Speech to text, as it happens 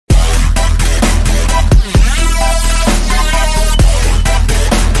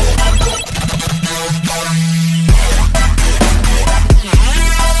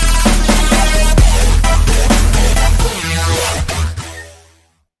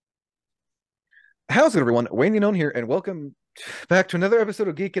How's it, everyone? Wayne Unknown here, and welcome back to another episode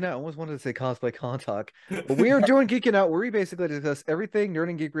of Geeking Out. I almost wanted to say Cosplay Con Talk, but we are doing Geeking Out, where we basically discuss everything nerd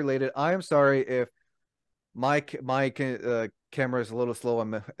and geek related. I am sorry if my camera is a little slow.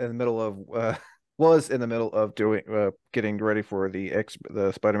 I'm in the middle of was in the middle of doing getting ready for the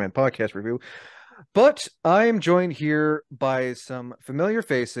Spider-Man podcast review, but I am joined here by some familiar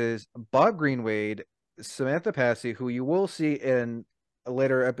faces: Bob Greenwade, Samantha Passy, who you will see in a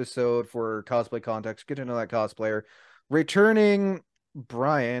later episode for cosplay context. Get to know that cosplayer. Returning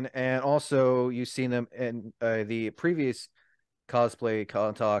Brian, and also you've seen him in the previous cosplay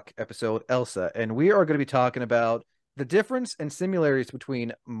con talk episode, Elsa. And we are going to be talking about the difference and similarities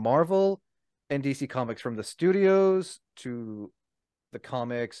between Marvel and DC Comics, from the studios to the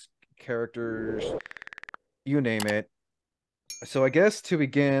comics, characters, you name it. So I guess to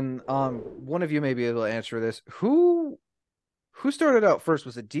begin, one of you may be able to answer this. Who started out first?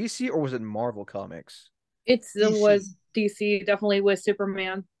 Was it DC or was it Marvel Comics? It DC was DC, definitely with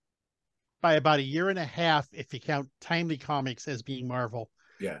Superman. by about a year and a half, if you count Timely Comics as being Marvel.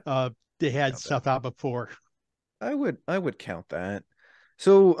 Yeah. They had Count stuff out before. I would count that.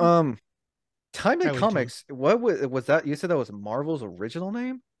 So Timely I would too. Comics, what was that? You said that was Marvel's original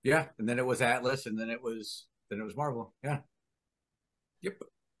name? Yeah. And then it was Atlas, and then it was Marvel. Yeah. Yep.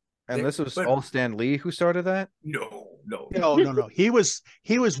 And this was all Stan Lee who started that? No. No. He was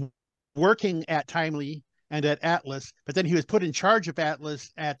working at Timely and at Atlas, but then he was put in charge of Atlas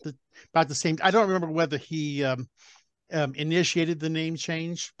at about the same. I don't remember whether he initiated the name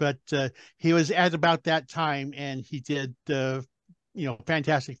change, but he was at about that time, and he did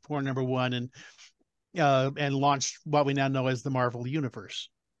Fantastic Four #1 and launched what we now know as the Marvel Universe.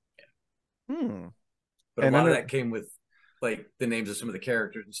 But a lot of that came with like the names of some of the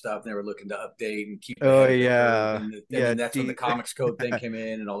characters and stuff. And they were looking to update and keep. Oh yeah, and that's when the Comics Code thing came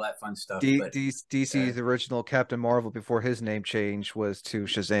in and all that fun stuff. DC's original Captain Marvel before his name change was to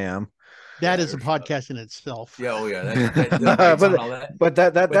Shazam. That is a podcast in itself. Yeah, oh yeah. But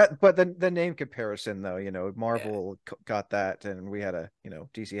the name comparison though, Marvel got that, and we had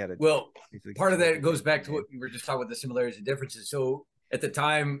DC had a. Well, part of that goes back to what we were just talking about, the similarities and differences. So at the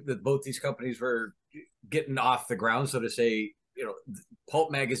time that both these companies were getting off the ground, so to say,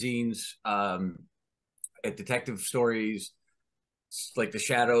 pulp magazines, detective stories, like The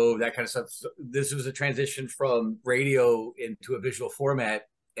Shadow, that kind of stuff. So this was a transition from radio into a visual format,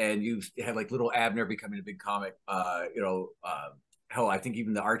 and you had like Little Abner becoming a big comic. Hell, I think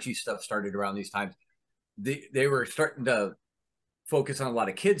even the Archie stuff started around these times. They were starting to focus on a lot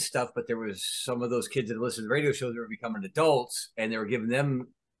of kids stuff, but there was some of those kids that listened to radio shows that were becoming adults, and they were giving them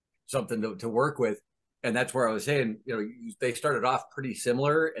something to work with. And that's where I was saying, they started off pretty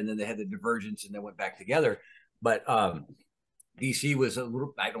similar, and then they had the divergence and then went back together. But DC was a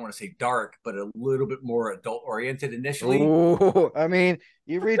little, I don't want to say dark, but a little bit more adult oriented initially. Oh, I mean,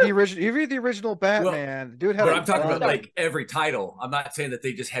 you read the original Batman. Well, dude had but I'm talking about like every title. I'm not saying that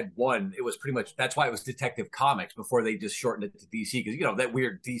they just had one. It was pretty much, that's why it was Detective Comics before they just shortened it to DC, because that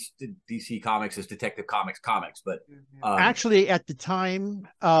weird DC Comics is Detective Comics. But actually, at the time,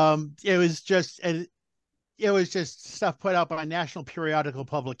 it was just stuff put out by national periodical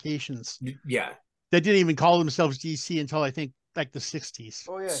publications. Yeah, they didn't even call themselves DC until I think like the 60s.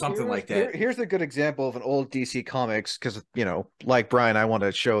 Oh yeah, something like that. Here's a good example of an old DC Comics, because like Brian, I want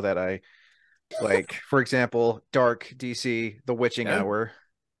to show that I like, for example, Dark DC, The Witching Hour.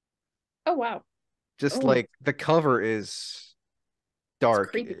 Oh wow! Just like the cover is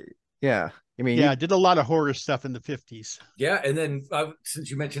dark. Yeah. I mean, I did a lot of horror stuff in the 50s. Yeah, and then since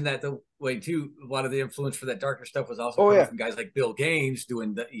you mentioned that, the way too, a lot of the influence for that darker stuff was also from guys like Bill Gaines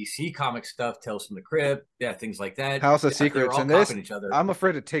doing the EC comic stuff, Tales from the Crypt, things like that. House of Secrets, and this. I'm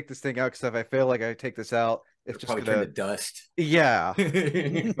afraid to take this thing out, because if I feel like I take this out, it's just probably turn to dust. Yeah,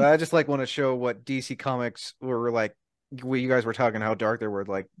 but I just want to show what DC Comics were like. You guys were talking how dark they were,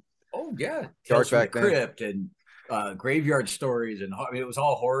 like. Oh yeah, Tales from the Crypt and graveyard stories, and it was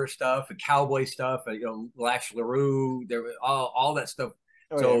all horror stuff and cowboy stuff, and Lash LaRue, there was all that stuff.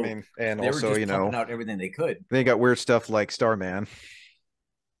 So and they also were just pumping out everything they could. They got weird stuff like Starman.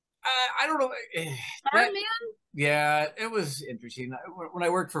 I don't know. Starman? Yeah, it was interesting. When I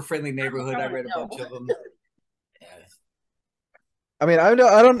worked for Friendly Neighborhood, I read a bunch of them. Yeah. I mean, I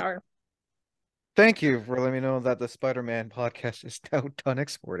don't. Thank you for letting me know that the Spider-Man podcast is now done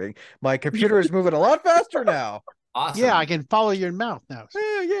exporting. My computer is moving a lot faster now. Awesome. Yeah, I can follow your mouth now.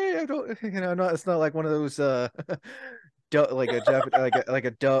 Yeah. I don't, it's not like one of those like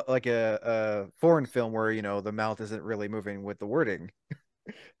a foreign film where the mouth isn't really moving with the wording.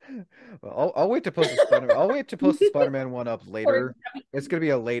 Well, I'll wait to post the Spider. I'll wait to post the Spider-Man one up later. It's gonna be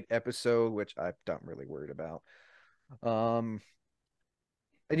a late episode, which I'm not really worried about. Um,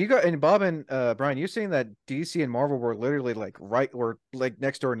 and you got and Bob and Brian, you saying that DC and Marvel were literally like were like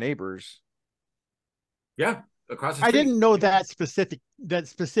next door neighbors. Yeah, across the I street. didn't know that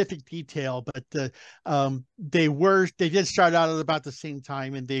specific detail, but they did start out at about the same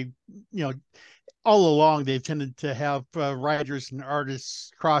time, and they, you know, all along they've tended to have writers and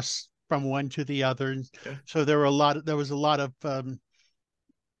artists cross from one to the other, and Yeah. so there was a lot of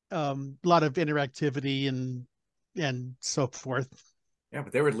interactivity and so forth. Yeah,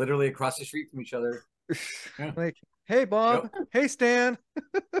 but they were literally across the street from each other. Yeah. Like, hey Bob, hey Stan.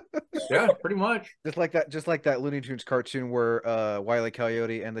 Yeah, pretty much. Just like that Looney Tunes cartoon where Wile E.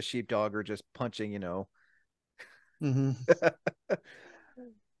 Coyote and the sheepdog are just punching, you know. Mm-hmm.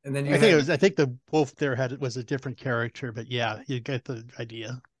 And then I think the wolf there was a different character, but yeah, you get the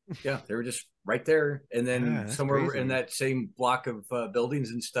idea. Yeah, they were just right there. And then somewhere crazy. in that same block of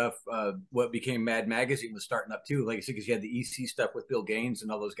buildings and stuff, what became Mad Magazine was starting up too. Like I said, because you had the EC stuff with Bill Gaines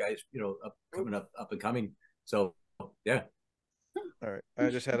and all those guys, you know, coming up and coming. So yeah. All right, I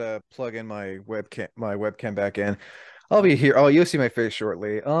just had to plug in my webcam back in. I'll be here. Oh, you'll see my face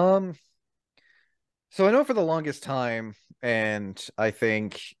shortly. So I know for the longest time, and I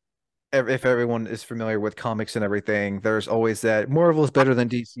think if everyone is familiar with comics and everything, there's always that Marvel is better than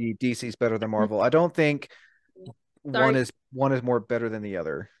DC, DC is better than Marvel. I don't think one is more better than the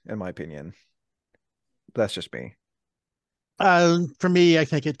other, in my opinion. That's just me. For me, I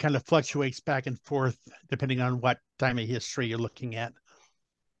think it kind of fluctuates back and forth depending on what time of history you're looking at.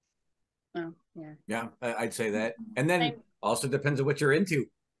 Oh, yeah. Yeah, I'd say that. And then also depends on what you're into.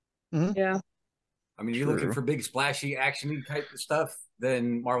 Mm-hmm. Yeah. I mean, you're looking for big, splashy, actiony type of stuff,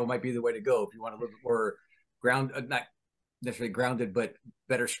 then Marvel might be the way to go. If you want a little bit more not necessarily grounded, but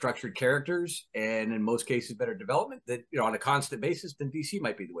better structured characters, and in most cases, better development, that, you know, on a constant basis, then DC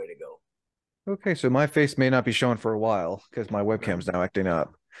might be the way to go. Okay, so my face may not be showing for a while because my webcam's now acting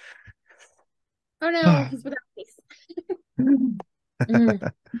up. Oh no, he's without face.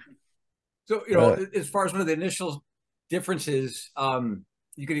 So, you know, as far as one of the initial differences,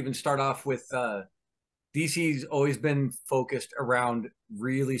 you could even start off with DC's always been focused around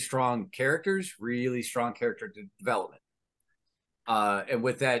really strong characters, really strong character development. And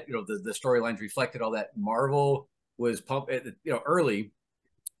with that, you know, the storylines reflected all that. Marvel was early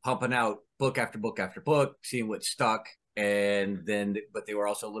pumping out book after book after book, seeing what stuck, and then, but they were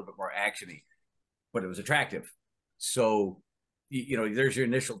also a little bit more actiony, but it was attractive. So, you know, there's your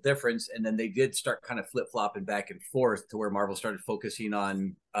initial difference, and then they did start kind of flip-flopping back and forth to where Marvel started focusing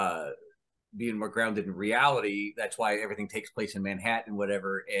on being more grounded in reality. That's why everything takes place in Manhattan,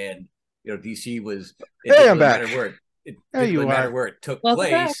 whatever. And, you know, DC was, I'm back. It didn't really matter where it took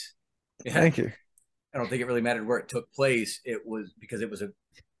place. Yeah. Thank you. I don't think it really mattered where it took place. It was because it was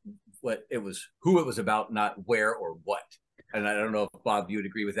who it was about, not where or what. And I don't know if Bob, you would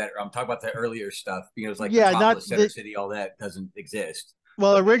agree with that. Or I'm talking about the earlier stuff. You know, it was like Metropolis, Center City, all that doesn't exist.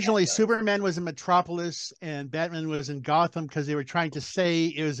 Well, originally Superman was in Metropolis and Batman was in Gotham because they were trying to say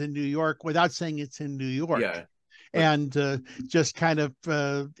it was in New York without saying it's in New York. Yeah. And just kind of,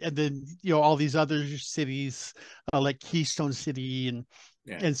 and then, you know, all these other cities like Keystone City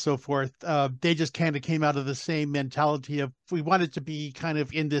and so forth, they just kind of came out of the same mentality of, we want it to be kind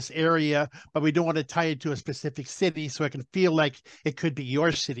of in this area, but we don't want to tie it to a specific city so it can feel like it could be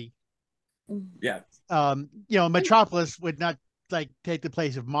your city. Yeah. You know, Metropolis would not like take the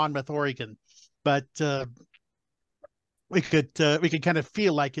place of Monmouth, Oregon, but we could kind of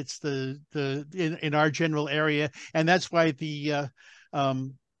feel like it's in our general area, and that's why the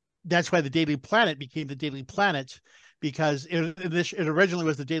Daily Planet became the Daily Planet, because it originally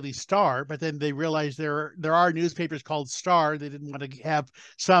was the Daily Star, but then they realized there are newspapers called Star. They didn't want to have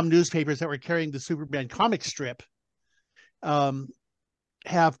some newspapers that were carrying the Superman comic strip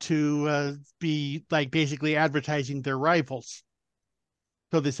have to be like basically advertising their rivals.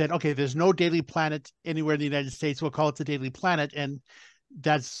 So they said, okay, there's no Daily Planet anywhere in the United States. We'll call it the Daily Planet, and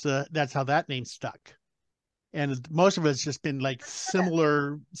that's how that name stuck. And most of it's just been like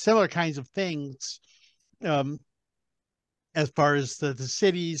similar kinds of things, as far as the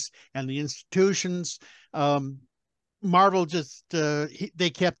cities and the institutions. Marvel just they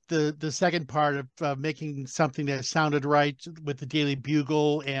kept the second part of making something that sounded right with the Daily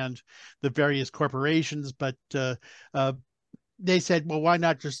Bugle and the various corporations, but they said, well, why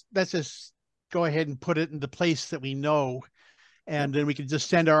not let's just go ahead and put it in the place that we know, and then we can just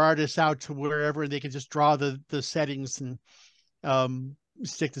send our artists out to wherever, and they can just draw the settings and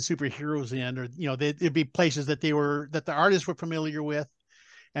stick the superheroes in, or, you know, it'd be places that the artists were familiar with,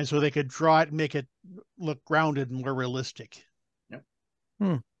 and so they could draw it and make it look grounded and more realistic.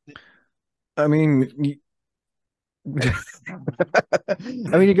 I mean, I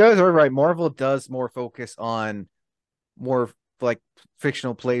mean, you guys are right. Marvel does more focus on more like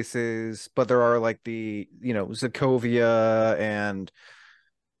fictional places, but there are like the, Sokovia and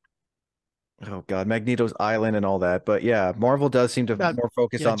oh god, Magneto's Island and all that. But yeah, Marvel does seem to more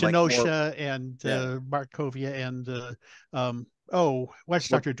focus on like more Genosha and Markovia and what's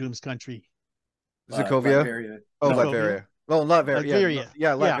Doctor Doom's country? Sokovia. Latveria. Oh, No. Latveria. Well, Latveria. Latveria.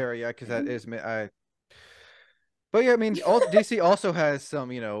 Yeah, Latveria, because that is But yeah, I mean, DC also has some,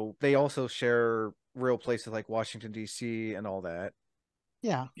 they also share real places like Washington D.C. and all that.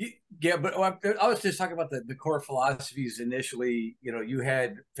 Yeah. Yeah, but I was just talking about the core philosophies initially. You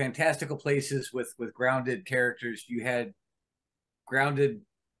had fantastical places with grounded characters. You had grounded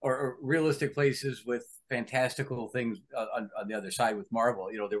or realistic places with fantastical things on the other side with Marvel.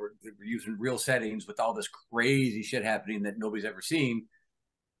 They were using real settings with all this crazy shit happening that nobody's ever seen.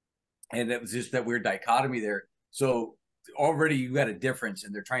 And it was just that weird dichotomy there. So already you got a difference,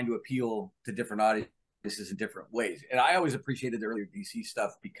 and they're trying to appeal to different audiences in different ways. And I always appreciated the earlier DC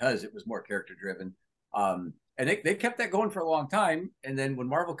stuff because it was more character driven. And they kept that going for a long time. And then when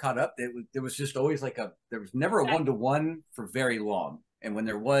Marvel caught up, there was just always there was never a 1-to-1 for very long. And when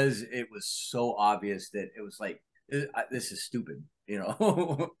there was, it was so obvious that it was like, this is stupid,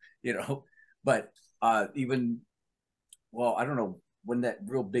 but even, well, I don't know when that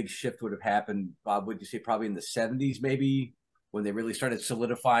real big shift would have happened. Bob, would you say probably in the 70s, maybe, when they really started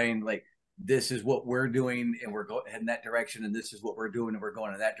solidifying, like, this is what we're doing and we're going in that direction, and this is what we're doing and we're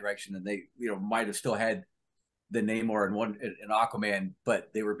going in that direction. And they, might have still had the Namor and Aquaman,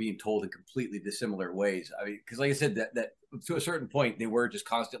 but they were being told in completely dissimilar ways. I mean, because like I said, that to a certain point, they were just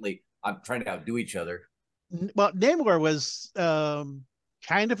constantly trying to outdo each other. Well, Namor was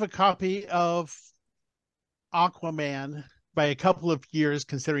kind of a copy of Aquaman by a couple of years,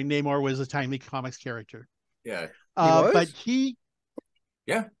 considering Namor was a Timely Comics character. Yeah. But he...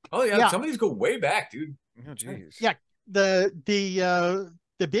 Yeah. Oh, yeah. Some of these go way back, dude. Oh, jeez. Yeah. The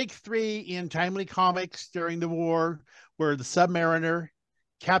big three in Timely Comics during the war were the Submariner,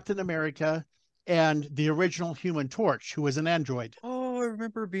 Captain America, and the original Human Torch, who was an android. Oh, I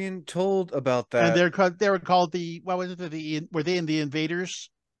remember being told about that. And they were called what was it? Were they in the Invaders?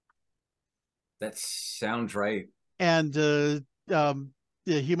 That sounds right. And the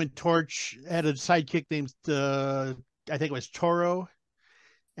Human Torch had a sidekick named I think it was Toro,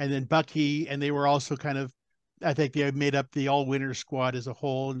 and then Bucky, and they were also kind of, I think they made up the All Winter Squad as a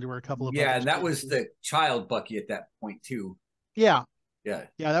whole, and there were a couple of and that was the child Bucky at that point too. Yeah,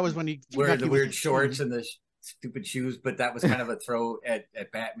 that was when he wearing the weird shorts and the stupid shoes, but that was kind of a throw at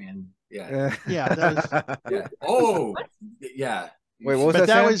Batman. Yeah. Oh, yeah. Wait, what was but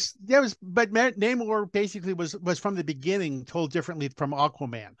that? But Namor basically was from the beginning told differently from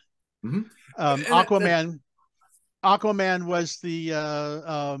Aquaman. Mm-hmm. Aquaman was the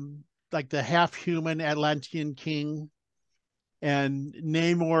like the half human Atlantean king, and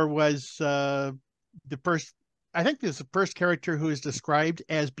Namor was the first. I think this is the first character who is described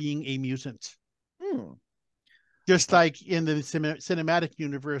as being a mutant. Just like in the cinematic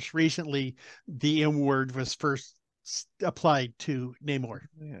universe recently, the M word was first applied to Namor.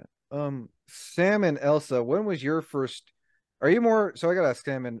 Yeah. Sam and Elsa, when was your first? Are you more? So I gotta ask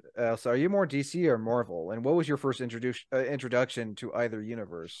Sam and Elsa, are you more DC or Marvel? And what was your first introduction to either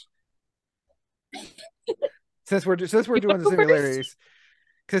universe? since we're doing the similarities,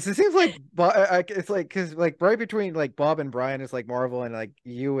 because it seems like it's like because like right between like Bob and Brian is like Marvel, and like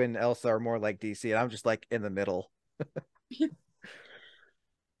you and Elsa are more like DC, and I'm just like in the middle.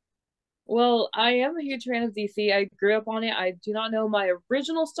 Well, I am a huge fan of DC. I grew up on it. I do not know my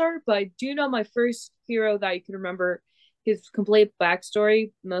original start, but I do know my first hero that I can remember his complete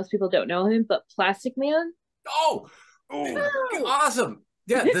backstory. Most people don't know him, but Plastic Man. Oh, awesome.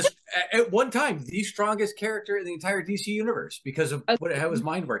 Yeah, this at one time the strongest character in the entire DC universe because of how his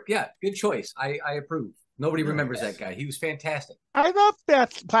mind worked. Yeah, good choice. I approve. Nobody remembers that guy. He was fantastic. I love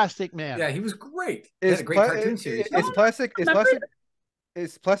that Plastic Man. Yeah, he was great. He had a great cartoon series. Is Plastic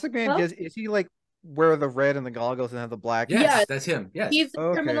Man? Huh? Is he like wear the red and the goggles and have the black? Yes, that's him. Yes, he's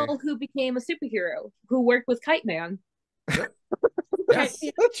a criminal who became a superhero who worked with Kite Man. Yep. That's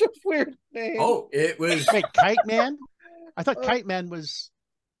such a weird name. Oh, it was Kite Man. I thought Kite Man was.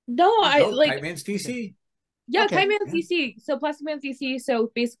 No, Kite Man's DC. Yeah, okay. Kite Man's DC. So Plastic Man's DC. So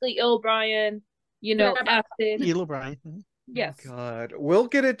basically, Il O'Brien, Acid. Il O'Brien. Yes. Oh God, we'll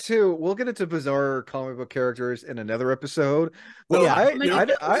get into bizarre comic book characters in another episode. Well, I mean, I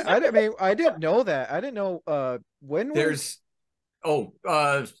didn't know that. I didn't know when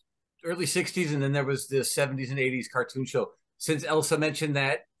Early 60s, and then there was the 70s and 80s cartoon show. Since Elsa mentioned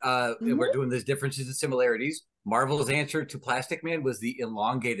that, and we're doing this differences and similarities, Marvel's answer to Plastic Man was the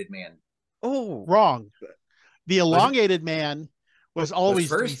Elongated Man. Oh, Wrong. The Elongated Man was always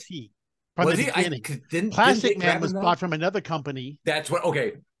first? DC from Was the he? beginning. Plastic Man was bought from another company. That's what.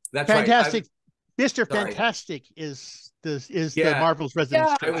 Okay, that's Fantastic. right. Mr. Fantastic is the Marvel's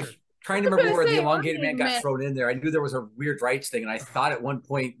resident I was trying to remember where the Elongated Man got thrown in there. I knew there was a weird rights thing, and I thought at one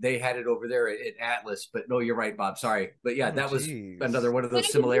point they had it over there at Atlas. But no, you're right, Bob. Sorry, but yeah, that was another one of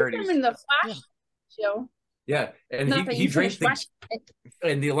those similarities. In the Flash show. Yeah, and he drank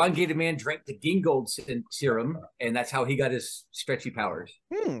and the Elongated Man drank the Gingold serum, and that's how he got his stretchy powers.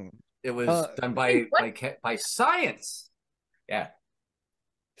 It was done by science. Yeah.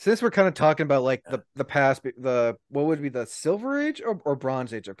 Since we're kind of talking about like the past, what would be the Silver Age or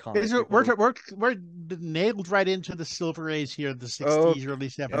Bronze Age of comics? We're nailed right into the Silver Age here, the 60s, early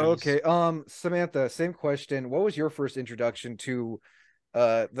 70s. Okay. Samantha, same question. What was your first introduction to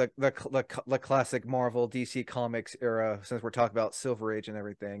the classic Marvel DC Comics era, since we're talking about Silver Age and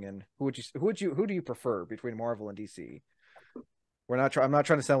everything? And who do you prefer between Marvel and DC? I'm not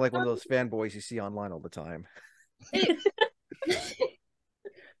trying to sound like one of those fanboys you see online all the time.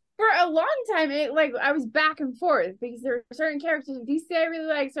 For a long time, I was back and forth because there were certain characters of DC I really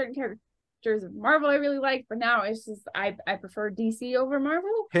like, certain characters of Marvel I really like, but now it's just I prefer DC over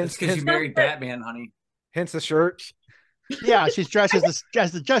Marvel. Hence, because you married Batman, honey. Hence the shirt. Yeah, she's dressed as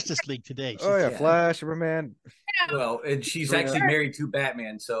the Justice League today. Flash, Superman. Well, and she's actually married to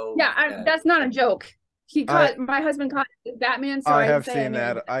Batman, so that's not a joke. My husband caught Batman, so I have seen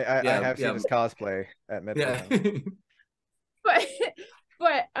that. I have seen his cosplay at Midtown.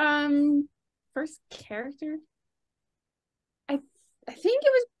 But first character, I think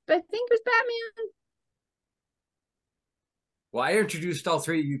it was Batman. Well, I introduced all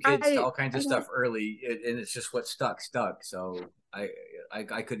three of you kids to all kinds of stuff early, and it's just what stuck. So I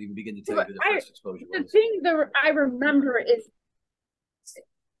couldn't even begin to tell you who the first exposure was. The thing that I remember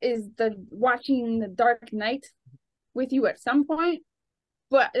is the watching The Dark Knight with you at some point,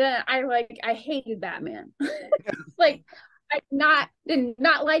 but then I hated Batman. I did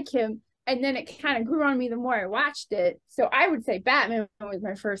not like him, and then it kind of grew on me the more I watched it. So I would say Batman was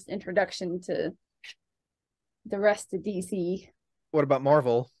my first introduction to the rest of DC. What about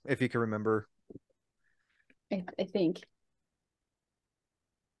Marvel, if you can remember? I think.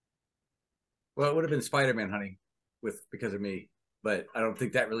 Well, it would have been Spider-Man, honey, because of me. But I don't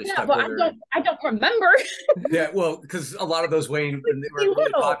think that really stuck with her. I don't remember. Yeah, well, because a lot of those Wayne, when they were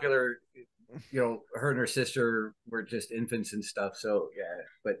really popular, her and her sister were just infants and stuff. So yeah,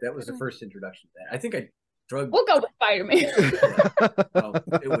 but that was the first introduction to that. I think we'll go with Spider-Man. Oh,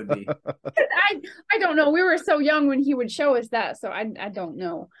 it would be. I don't know. We were so young when he would show us that, so I don't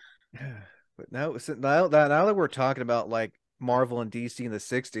know. But now that we're talking about like Marvel and DC in the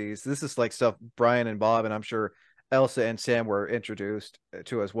 60s, this is like stuff Brian and Bob, and I'm sure Elsa and Sam were introduced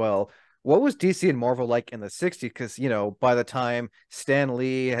to as well. What was DC and Marvel like in the 60s? Because, by the time Stan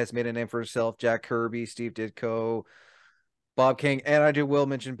Lee has made a name for himself, Jack Kirby, Steve Ditko, Bob King, and I will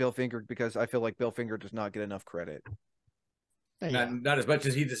mention Bill Finger, because I feel like Bill Finger does not get enough credit. Not as much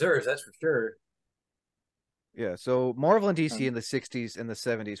as he deserves, that's for sure. Yeah, so Marvel and DC in the 60s and the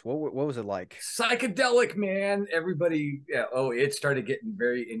 70s, what was it like? Psychedelic, man. Everybody, it started getting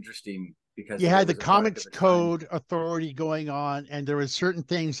very interesting. Because you had the Comics Code Authority going on, and there were certain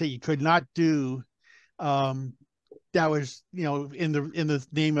things that you could not do. That was, in the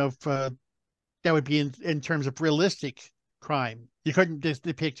name of that would be in terms of realistic crime. You couldn't just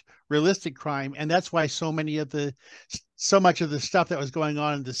depict realistic crime, and that's why so much of the stuff that was going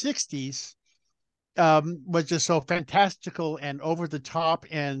on in the 60s was just so fantastical and over the top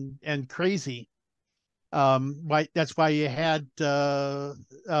and crazy. That's why you had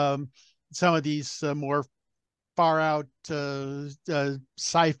some of these more far out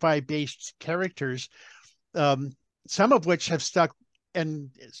sci-fi based characters, some of which have stuck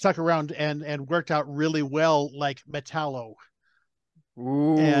around and worked out really well, like Metallo.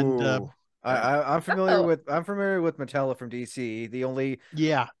 Ooh. And I'm familiar with Metallo from DC. The only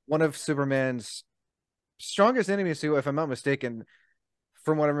one of Superman's strongest enemies, who, if I'm not mistaken,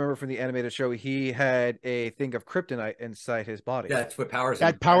 from what I remember from the animated show, he had a thing of kryptonite inside his body. Yeah, that's what powers him.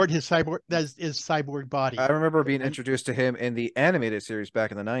 That powered his cyborg. That's his cyborg body. I remember being introduced to him in the animated series back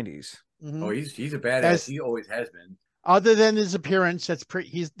in the 90s. Mm-hmm. Oh, he's a badass. He always has been. Other than his appearance,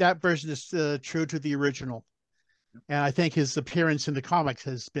 that version is true to the original, and I think his appearance in the comics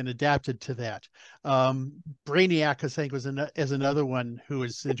has been adapted to that. Brainiac, I think, is another one who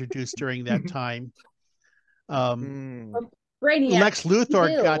was introduced during that time. Brainiac. Lex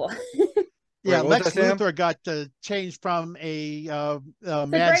Luthor got Bill. yeah, Wait, what was Lex that, Sam? Luthor got changed from a The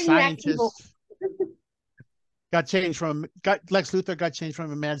mad Brainiac evil. scientist. Lex Luthor got changed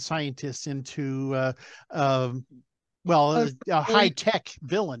from a mad scientist into a high tech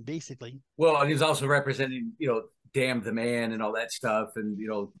villain, basically. Well, and he was also representing, Damn the Man and all that stuff, and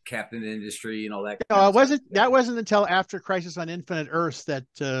Captain Industry and all that. No, that wasn't until after Crisis on Infinite Earths that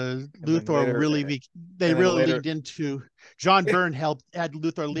Luthor later- really leaned into. John Byrne had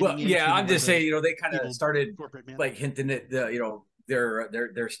Luthor leading Well, into. yeah, I'm just saying, they kind of evil started corporate man. like hinting at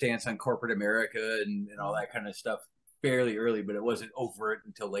their stance on corporate America and all that kind of stuff fairly early, but it wasn't overt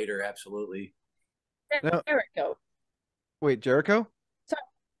until later. Absolutely. No. Jericho. Wait, Jericho?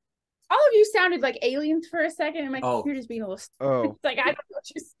 All of you sounded like aliens for a second, and my Oh. computer's being a little. Oh, It's like I don't know what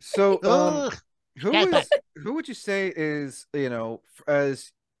you're saying. so Ugh. who would you say is,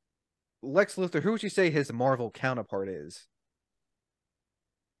 as Lex Luthor, who would you say his Marvel counterpart is?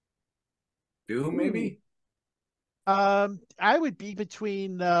 Doom, maybe. I would be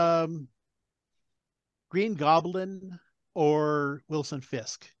between Green Goblin or Wilson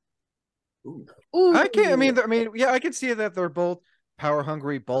Fisk. Ooh. Ooh. I can't. Yeah, I can see that they're both power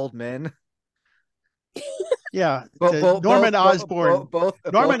hungry bald men. Yeah, Norman Osborn.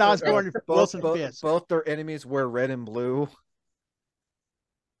 Norman Osborn, Wilson both, Fisk. both their enemies wear red and blue.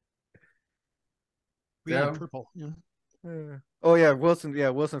 Green Yeah. and purple. Yeah. Oh yeah,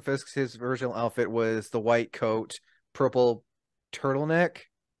 Wilson Fisk's his original outfit was the white coat, purple turtleneck,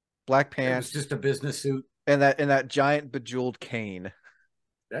 black It was pants, just a business suit. and that giant bejeweled cane.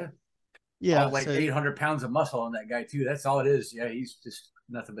 Yeah, All like 800 pounds of muscle on that guy too. That's all it is. Yeah, he's just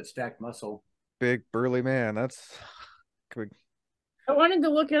nothing but stacked muscle. Big burly man. That's I wanted to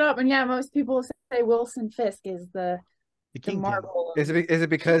look it up, and yeah, most people say Wilson Fisk is the Kingpin. Marvel. is it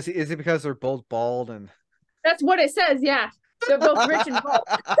because they're both bald and That's what it says. Yeah, they're both rich and bald.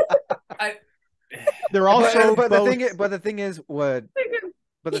 They're also but both. the thing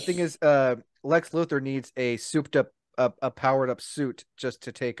is Lex Luthor needs a souped up a powered up suit just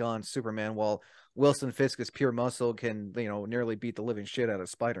to take on Superman, while Wilson Fisk is pure muscle, can nearly beat the living shit out of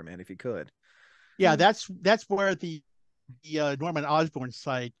Spider-Man if he could. Yeah, that's where the Norman Osborn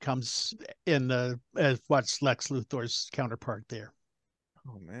side comes in as what's Lex Luthor's counterpart there.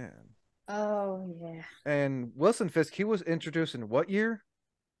 Oh man. Oh yeah. And Wilson Fisk, he was introduced in what year?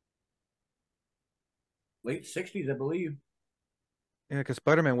 Late 60s, I believe. Yeah, because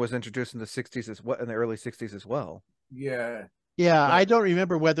Spider-Man was introduced in the 60s in the early 60s as well. Yeah. Yeah, But- I don't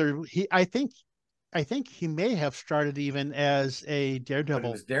remember whether I think he may have started even as a But Daredevil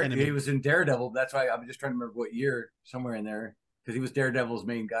it was enemy. he was in Daredevil. That's why I'm just trying to remember what year, somewhere in there, because he was Daredevil's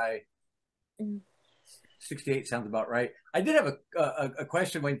main guy. Mm. 68 sounds about right. I did have a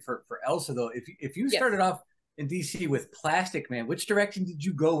question waiting for Elsa though. If you Yes. started off in DC with Plastic Man, which direction did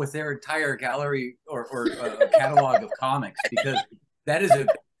you go with their entire gallery or catalog of comics? Because that is a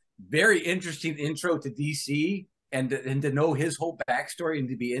very interesting intro to DC, and to know his whole backstory and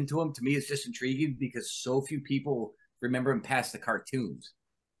to be into him, to me, it's just intriguing because so few people remember him past the cartoons,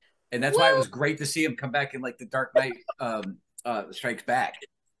 and that's why it was great to see him come back in like the Dark Knight Strikes Back.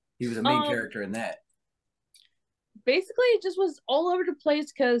 He was a main character in that. Basically, it just was all over the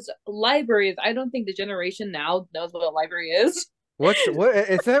place because libraries. I don't think the generation now knows what a library is. What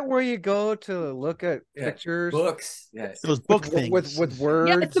is that? Where you go to look at pictures, Books, yeah. Those book with, things with words?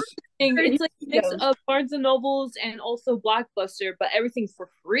 Yeah, it's like a mix of Barnes and Nobles and also Blockbuster, but everything's for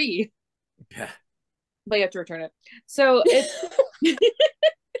free. Yeah. But you have to return it. So it's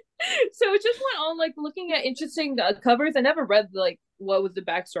so it just went on like looking at interesting covers. I never read like what was the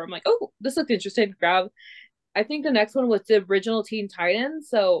backstory. I'm like, oh, this looks interesting. Grab. I think the next one was the original Teen Titans.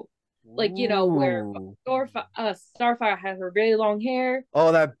 So like where Ooh. Starfire had her really long hair.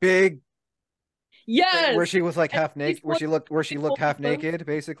 Oh, that big Yes. where she was like half And naked, where she looked half naked,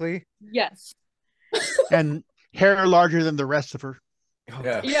 basically. Yes. and hair larger than the rest of her.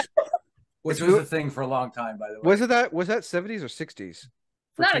 Yeah. Yeah. Which was a thing for a long time, by the way. Was that 70s or 60s?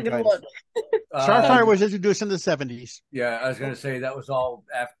 Not a good look. Starfire was introduced in the 70s. Yeah, I was going to say that was all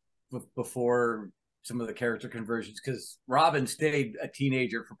before some of the character conversions, because Robin stayed a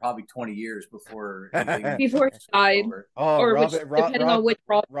teenager for probably 20 years before Before he died. Oh, Or Robin, depending on which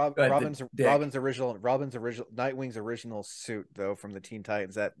Robin. Robin's dick. original Nightwing's original suit though from the Teen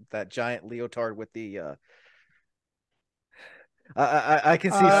Titans, that giant leotard with the I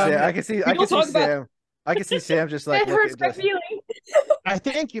can see Sam, I can see Sam. I can see Sam just like It hurts my just, feelings. I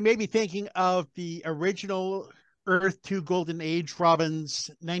think you may be thinking of the original Earth 2 Golden Age Robin's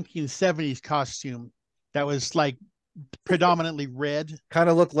 1970s costume that was like predominantly red. kind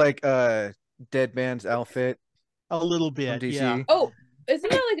of look like Dead Man's outfit. A little from bit, DC. yeah. Oh, isn't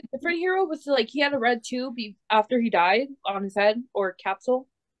that like a different hero? Was like he had a red tube after he died on his head or capsule?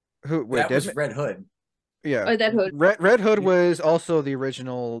 Who? Wait, That was Deadman? Red Hood. Yeah, Or that hood? Red Hood was also the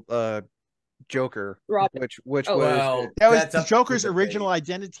original Joker, Robin. which Oh. was Well, That was that's the up Joker's for debate. original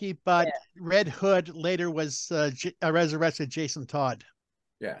identity, but Yeah. Red Hood later was resurrected Jason Todd.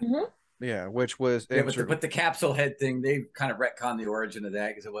 Yeah. yeah, which was Yeah, but the capsule head thing, they kind of retconned the origin of that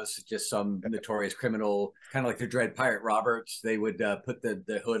because it was just some notorious criminal, kind of like the Dread Pirate Roberts. They would put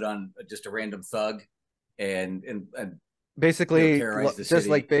the hood on just a random thug, and basically terrorize the just city.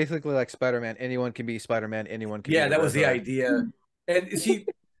 like basically like Spider-Man. Anyone can be Spider-Man. Anyone can. yeah, be that was the Red Hood. idea. And see,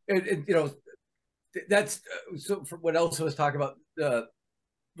 you know, that's so. For what else I was talking about, the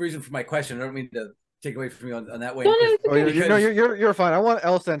reason for my question. I don't mean to take away from you on that way. No, no, Oh, because- you're fine. I want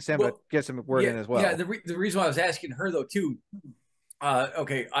Elsa and Sam to Well, get some word in as well. Yeah, the reason why I was asking her though too,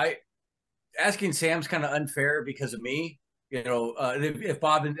 okay, asking Sam's kind of unfair because of me. You know, if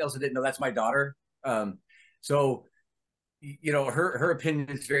Bob and Elsa didn't know, that's my daughter. So you know, her opinion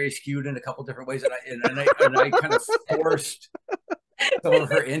is very skewed in a couple different ways, and I kind of forced some of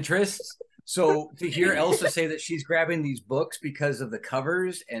her interests. So to hear Elsa say that she's grabbing these books because of the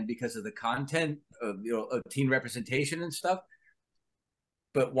covers and because of the content of, you know, of teen representation and stuff.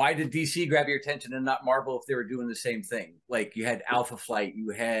 But why did DC grab your attention and not Marvel if they were doing the same thing? Like you had Alpha Flight,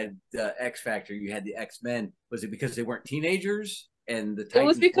 you had X Factor, you had the X-Men. Was it because they weren't teenagers and the Titans It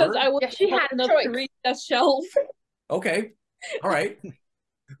was because were? I was she had a enough choice. to read that shelf. Okay. All right.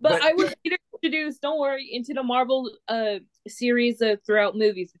 But I was later introduced, don't worry, into the Marvel series throughout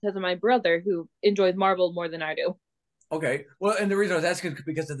movies because of my brother who enjoys Marvel more than I do. Okay. Well, and the reason I was asking is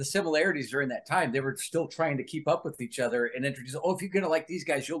because of the similarities during that time. They were still trying to keep up with each other and introduce, oh, if you're going to like these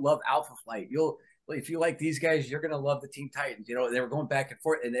guys, you'll love Alpha Flight. If you like these guys, you're going to love the Teen Titans. You know, they were going back and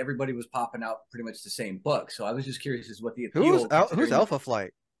forth and everybody was popping out pretty much the same book. So I was just curious as to what the appeal Who's Alpha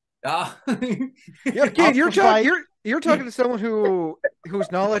Flight? Yeah, Again, you're Flight. talking to someone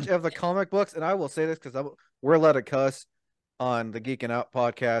whose knowledge of the comic books, and I will say this because we're allowed to cuss on the Geeking Out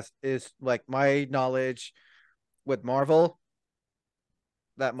podcast, is like my knowledge with Marvel.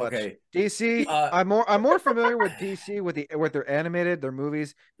 That much. Okay. DC, I'm more familiar with DC with their animated, their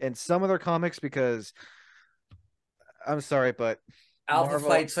movies, and some of their comics because I'm sorry, but Alpha Marvel-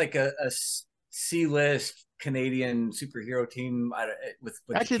 Flight's like a C-list Canadian superhero team with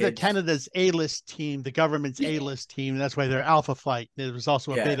Actually, the the kids. Canada's A-list team, the government's A-list team. That's why they're Alpha Flight. There was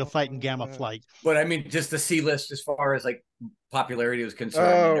also a Yeah. Beta Flight and Gamma Flight. But I mean, just the C-list as far as like popularity was concerned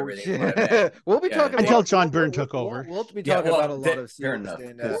and Oh, everything. what I meant. we'll be Yeah. talking Until about, John Byrne took over. We'll be Yeah, talking well, about a lot of fair series enough.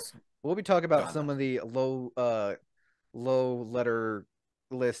 and, 'Cause- we'll be talking about some of the low letter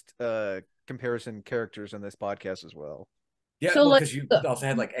list comparison characters in this podcast as well. Yeah, So, because like, you also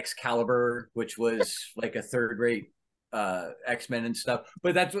had like Excalibur, which was like a third-rate X-Men and stuff.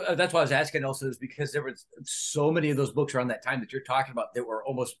 But that's why I was asking also is because there was so many of those books around that time that you're talking about that were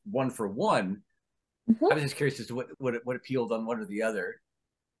almost one for one. Mhm. I was just curious as to what appealed on one or the other.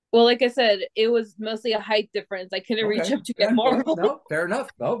 Well, like I said, it was mostly a height difference. I couldn't reach Okay. up to Yeah, get Marvel. No, fair enough.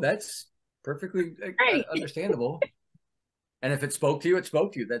 No, that's perfectly Right. understandable. And if it spoke to you, it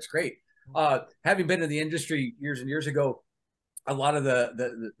spoke to you. That's great. Having been in the industry years and years ago, a lot of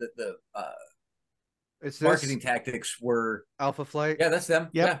the It's this marketing tactics were Alpha Flight. yeah, that's them.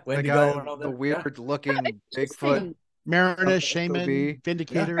 Yep. Yeah, the Wendigo guy, and all that. the weird looking Bigfoot. Interesting. Mariner, Oh, Shaman, SOB.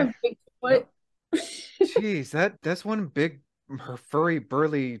 Vindicator. What? Jeez, that's one big furry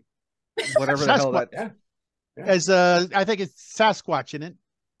burly whatever the hell that. Yeah. As I think it's Sasquatch in it.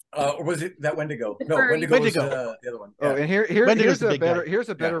 Or was it that Wendigo? No, Furry. Wendigo was Wendigo. the other one. Oh, Yeah. and Wendigo's the here's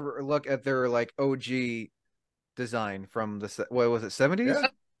a big guy. better look at their like OG design from the what was it 70s? Yeah.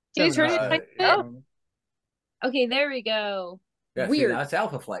 Can you turn it Uh, like yeah. that? Okay, there we go. Yeah, see, Weird. that's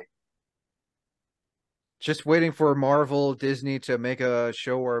Alpha Flight. Just waiting for Marvel, Disney to make a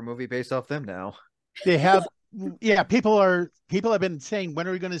show or a movie based off them now. They have, yeah. People have been saying, when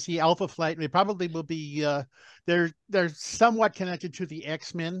are we going to see Alpha Flight? And they probably will be. They're somewhat connected to the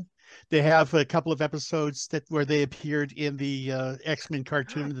X-Men. They have a couple of episodes where they appeared in the X-Men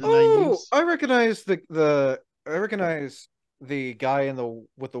cartoon in the Oh, 90s. I recognize the guy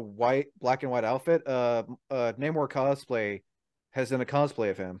with the black and white outfit. Namor Cosplay has done a cosplay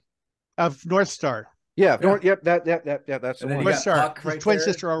of him. Of North Star. Yeah, Yeah. yep, that's the And then one. you North got Star. Puck His right twin there.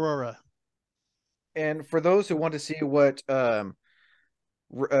 sister Aurora. And for those who want to see what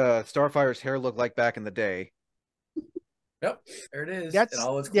Starfire's hair looked like back in the day, Yep, there it is. That's in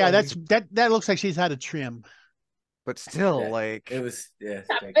all its yeah. glory. That looks like she's had a trim. but still, Yeah, like, it was That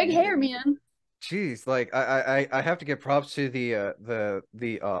big hair, man. geez, like I have to give props to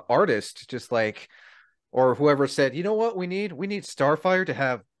the artist, just like or whoever said, you know what we need? We need Starfire to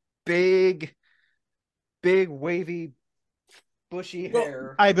have big, big, wavy, bushy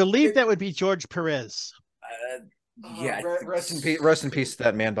hair. I believe that would be George Perez. Yeah. Rest in peace to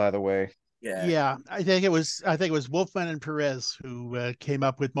that man, by the way. Yeah, I think it was Wolfman and Perez who came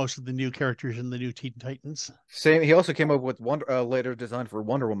up with most of the new characters in the new Teen Titans. Same. He also came up with later design for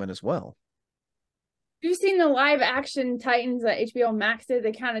Wonder Woman as well. Have you seen the live action Titans that HBO Max did?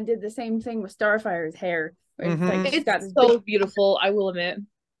 They kind of did the same thing with Starfire's hair. It's so beautiful, I will admit.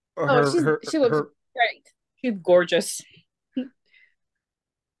 She looks great. She's gorgeous.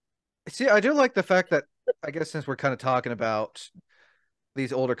 See, I do like the fact that, I guess since we're kind of talking about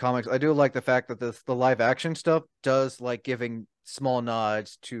these older comics, I do like the fact that the live action stuff does like giving small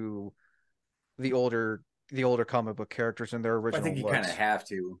nods to the older comic book characters and their original. I think you kind of have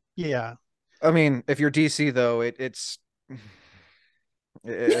to. Yeah. I mean, if you're DC though, that's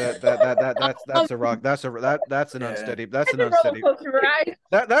a rock. That's an unsteady. That's an unsteady.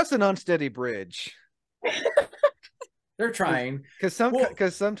 That's an unsteady bridge. They're trying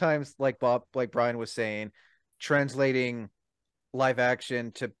because sometimes, like Brian was saying, translating live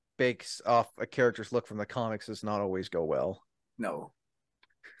action to base off a character's look from the comics does not always go well. No.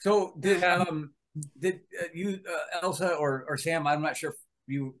 So did you Elsa or Sam? I'm not sure if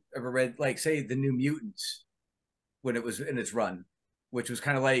you ever read, like, say, the New Mutants when it was in its run, which was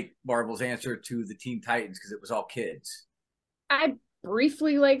kind of like Marvel's answer to the Teen Titans because it was all kids. I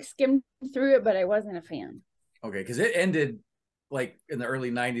briefly skimmed through it, but I wasn't a fan. Okay, because it ended like in the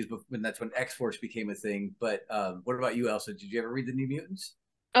early 90s, when that's when X-Force became a thing. But what about you, Elsa? Did you ever read the New Mutants?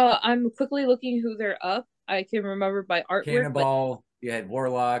 I'm quickly looking who they're up. I can remember by artwork. Cannonball, you had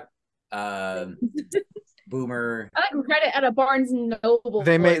Warlock, Boomer. I read it at a Barnes and Noble.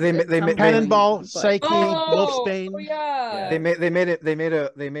 They made Cannonball, Psyche, Wolfsbane. Oh yeah.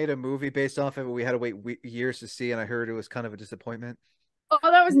 They made a movie based off of it. We had to wait years to see, and I heard it was kind of a disappointment. Oh,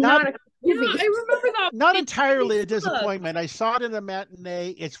 that was not a movie. Yeah, I remember that. Not entirely a disappointment. I saw it in a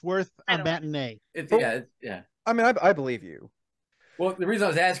matinee. It's worth a matinee. Yeah. I mean, I believe you. Well, the reason I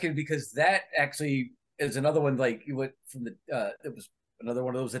was asking because that actually is another one. Like you went from the it was another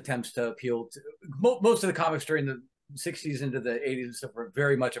one of those attempts to appeal to most of the comics during the 60s into the 80s and stuff were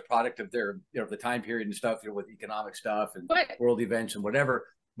very much a product of their, the time period and stuff, with economic stuff and world events and whatever.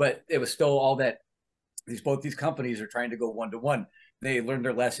 But it was still all that both these companies are trying to go one-to-one. They learned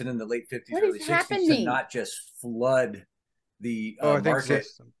their lesson in the late 50s, early 60s to not just flood the market.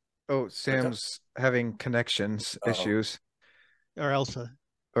 Sam's having connections issues. Or Elsa.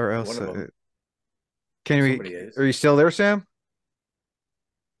 Are you still there, Sam?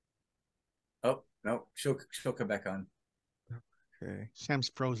 Oh, no, she'll come back on. Okay. Sam's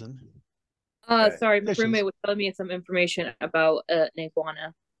frozen. Sorry, my roommate was telling me some information about an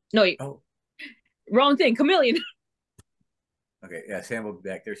iguana. No, wrong thing. Chameleon. Okay, yeah, Sam will be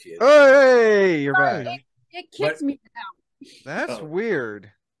back. There she is. Hey, you're back. It kicks me out. That's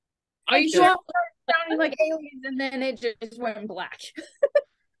weird. Are you sure? Sounding like aliens, and then it just went black.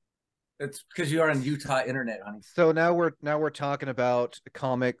 It's because you are on Utah internet, honey. So now we're talking about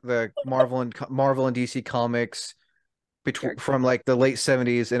the Marvel and DC comics from like the late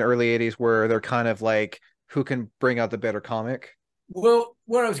 70s and early 80s, where they're kind of like who can bring out the better comic. Well,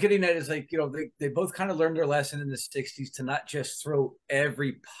 what I was getting at is they both kind of learned their lesson in the 60s to not just throw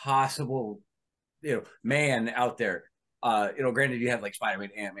every possible man out there. Granted, you have like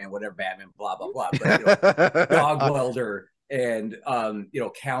Spider-Man, Ant-Man, whatever, Batman, blah blah blah, but Dog Welder and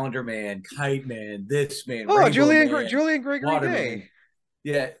Calendar Man, Kite Man, this man, Julian Gregory Day.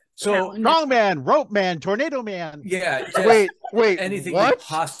 Yeah. So Strong Man, Rope Man, Tornado Man. Yeah. Wait. Anything what? you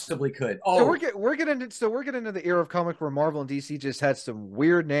possibly could. So we're getting into the era of comic where Marvel and DC just had some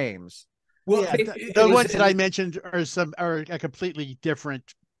weird names. Well, the ones that I mentioned are a completely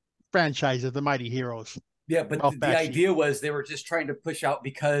different franchise of the Mighty Heroes. Yeah, but the idea was they were just trying to push out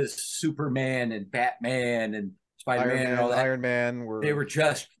because Superman and Batman and Spider-Man and all that. Iron Man they were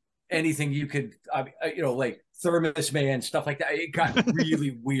just anything you could, like Thermos Man, stuff like that. It got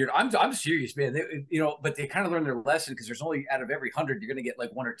really weird. I'm serious, man. But they kind of learned their lesson because there's only out of every 100 you're going to get like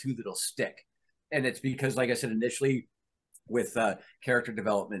one or two that'll stick, and it's because, like I said initially, with character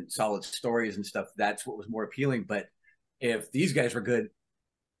development, solid stories and stuff, that's what was more appealing. But if these guys were good,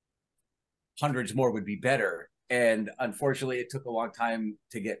 hundreds more would be better. And unfortunately, it took a long time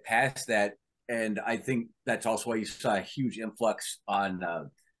to get past that. And I think that's also why you saw a huge influx on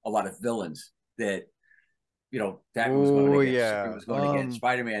a lot of villains that, that was going to get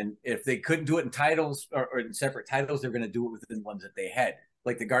Spider-Man. If they couldn't do it in titles or in separate titles, they're going to do it within ones that they had.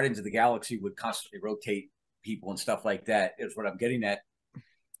 Like the Guardians of the Galaxy would constantly rotate people and stuff like that, is what I'm getting at.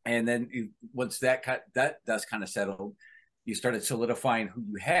 And then once that dust kind of settled, you started solidifying who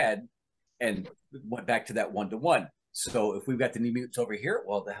you had, and went back to that 1-to-1. So if we've got the New Mutants over here,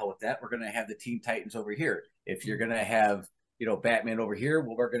 well, the hell with that. We're going to have the Teen Titans over here. If you're going to have, Batman over here,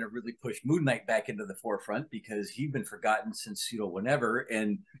 well, we're going to really push Moon Knight back into the forefront because he'd been forgotten since, whenever.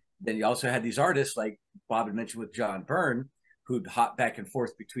 And then you also had these artists like Bob had mentioned with John Byrne, who'd hop back and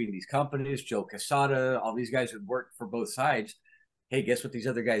forth between these companies, Joe Quesada, all these guys who'd worked for both sides. Hey, guess what these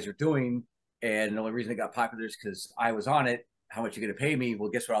other guys are doing? And the only reason it got popular is because I was on it. How much are you going to pay me? Well,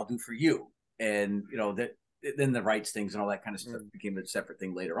 guess what I'll do for you? And, then the rights things and all that kind of stuff became a separate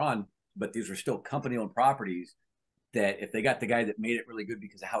thing later on. But these were still company-owned properties that if they got the guy that made it really good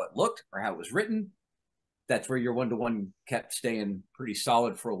because of how it looked or how it was written, that's where your 1-to-1 kept staying pretty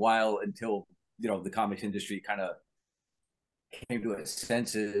solid for a while until, the comics industry kind of came to its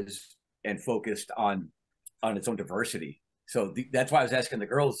senses and focused on its own diversity. So that's why I was asking the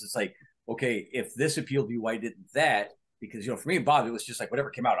girls, it's like, okay, if this appealed to you, why didn't that? Because, for me and Bob, it was just like,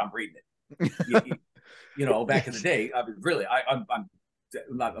 whatever came out, I'm reading it. Back in the day, I mean, really, I'm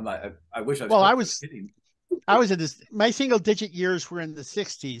not, I wish I was. Well, kidding. I was in this, my single digit years were in the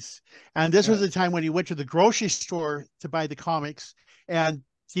 60s. And this was the time when you went to the grocery store to buy the comics, and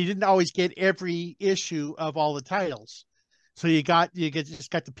you didn't always get every issue of all the titles. So you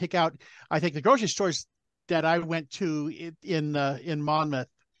just got to pick out. I think the grocery stores that I went to in Monmouth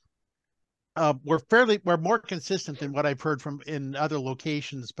were more consistent than what I've heard from in other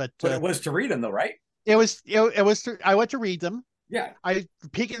locations. But it was to read them, though, right? I went to read them. Yeah. I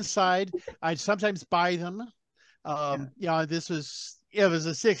peek inside. I'd sometimes buy them. It was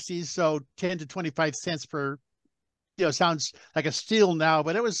the 60s, so 10 to 25 cents per, sounds like a steal now,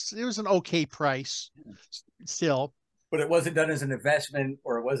 but it was an okay price still. But it wasn't done as an investment,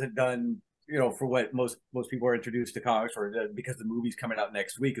 or it wasn't done, for what most people are introduced to comics, or because the movie's coming out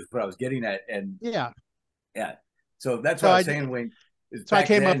next week is what I was getting at. And yeah. So that's what I was saying, Wayne. So I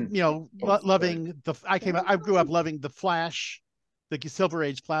came up, loving I grew up loving the Flash, the Silver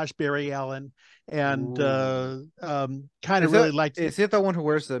Age Flash, Barry Allen, and kind of really liked. Is it the one who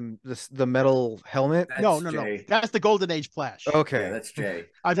wears the metal helmet? No. That's the Golden Age Flash. Okay, that's Jay.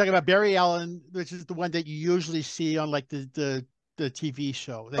 I'm talking about Barry Allen, which is the one that you usually see on like the TV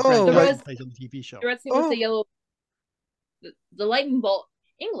show. That plays on the TV show. The red suit with the yellow, the lightning bolt.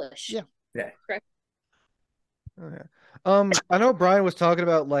 English. Yeah. Correct. Okay. I know Brian was talking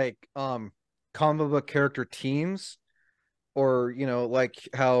about like comic book character teams, or like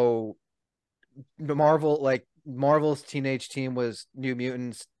how Marvel's teenage team was New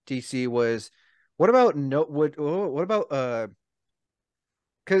Mutants, DC was. What about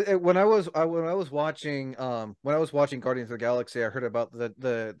because when I was watching Guardians of the Galaxy, I heard about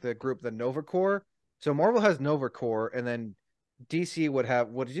the group, the Nova Corps. So Marvel has Nova Corps, and then DC would have,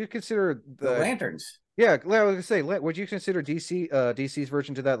 what did you consider the Lanterns? Yeah, I was gonna say, would you consider DC's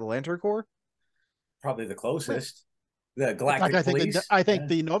version to that the Lantern Corps? Probably the closest. The Galactic Police. I think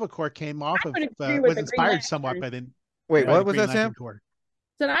the Nova Corps came off of was inspired somewhat by the. Wait, what was that, Sam?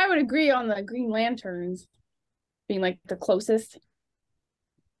 So I would agree on the Green Lanterns being like the closest.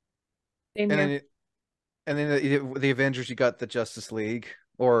 And then the Avengers, you got the Justice League,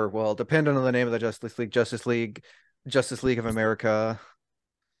 or depending on the name of the Justice League of America.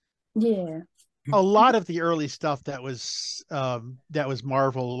 Yeah. A lot of the early stuff that was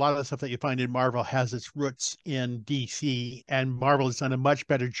Marvel, a lot of the stuff that you find in Marvel has its roots in DC, and Marvel has done a much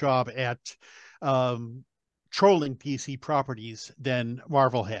better job at trolling DC properties than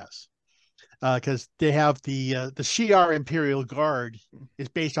Marvel has, because they have the Shi'ar Imperial Guard is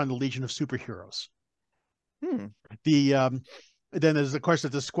based on the Legion of Superheroes. Then there's of course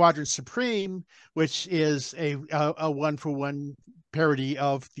the Squadron Supreme, which is a 1-for-1 parody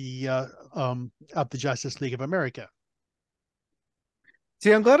of the Justice League of America.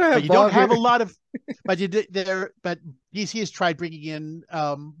 See, I'm glad I have. But you don't have a lot of, but you did there. But DC has tried bringing in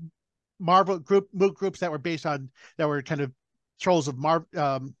Marvel groups that were kind of trolls of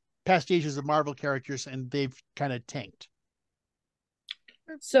pastiches of Marvel characters, and they've kind of tanked.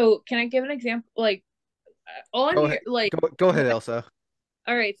 So, can I give an example? Like, go ahead, Elsa.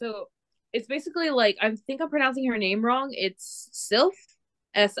 All right, so it's basically like, I think I'm pronouncing her name wrong. It's Sylph,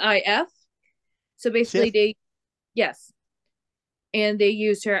 Sif. So basically, and they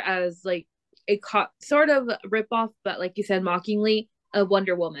used her as like a sort of ripoff, but like you said, mockingly, a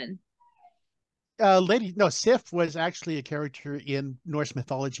Wonder Woman. Sif was actually a character in Norse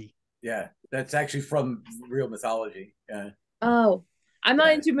mythology. Yeah, that's actually from real mythology. Yeah. Oh, I'm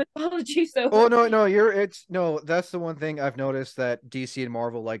not into mythology, so. Oh no, that's the one thing I've noticed that DC and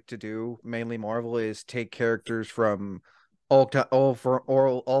Marvel like to do. Mainly Marvel is take characters from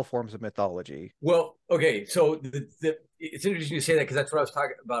all forms of mythology. Well, okay, so it's interesting you say that because that's what I was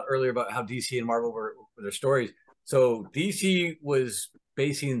talking about earlier about how DC and Marvel were their stories. So DC was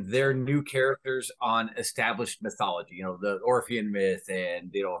basing their new characters on established mythology, the Orphean myth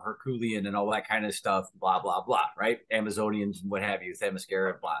and Herculean and all that kind of stuff, blah blah blah, right? Amazonians and what have you,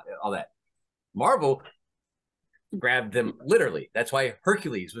 Themyscira, blah, all that. Marvel grabbed them literally. That's why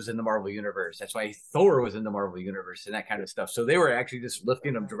Hercules was in the Marvel universe. That's why Thor was in the Marvel universe and that kind of stuff. So they were actually just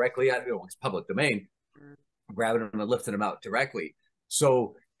lifting them directly out. It's public domain, grabbing them and lifting them out directly.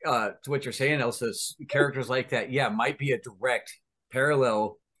 So to what you're saying, Elsa, characters like that, yeah, might be a direct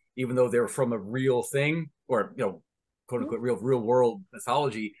parallel, even though they're from a real thing or quote unquote real world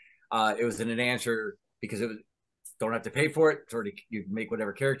mythology. It was an answer because it was. Don't have to pay for it. Sort of, you make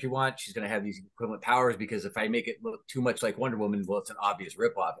whatever character you want. She's going to have these equivalent powers because if I make it look too much like Wonder Woman, well, it's an obvious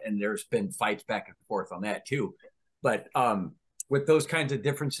ripoff. And there's been fights back and forth on that too. But with those kinds of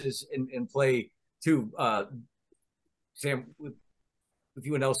differences in play too, Sam, with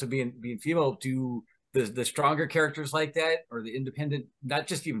you and Elsa being female, do the stronger characters like that, or the independent, not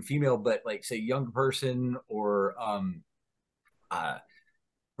just even female, but like say young person or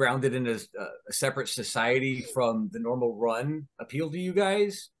grounded in a separate society from the normal run appeal to you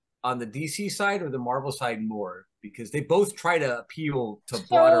guys on the DC side or the Marvel side more? Because they both try to appeal to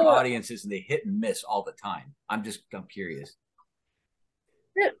broader audiences and they hit and miss all the time. I'm curious.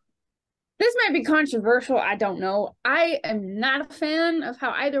 This might be controversial. I don't know. I am not a fan of how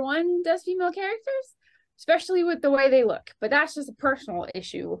either one does female characters, especially with the way they look. But that's just a personal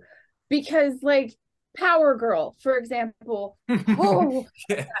issue because, like, Power Girl, for example,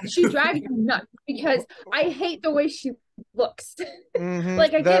 she drives me nuts because I hate the way she looks.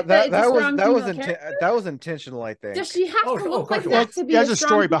 Like I get that was intentional, I think. Does she have to look like that to be there's a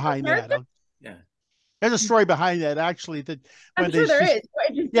story behind that? Yeah, there's a story behind that actually. That I'm sure there is.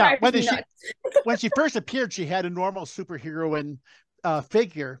 When she first appeared, she had a normal superheroine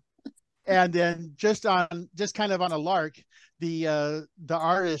figure, and then just kind of on a lark, the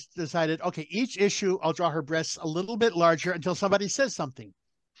artist decided, okay, each issue I'll draw her breasts a little bit larger until somebody says something,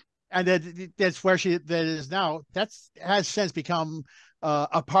 and that's where that is now. Has since become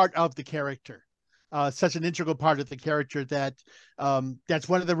a part of the character, such an integral part of the character that that's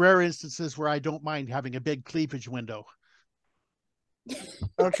one of the rare instances where I don't mind having a big cleavage window.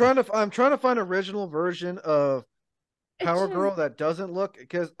 I'm trying to find an original version of Power Girl that doesn't look,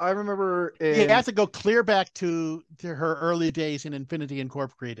 because I remember you have to go clear back to her early days in Infinity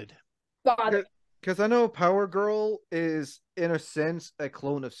Incorporated. Because I know Power Girl is in a sense a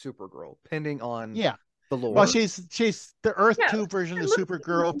clone of Supergirl, depending on the lore. Well, she's the Earth 2 version of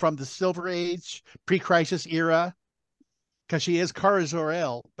Supergirl from the Silver Age, pre-Crisis era, because she is Kara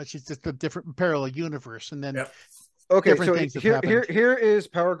Zor-El, but she's just a different parallel universe. And then okay, so here is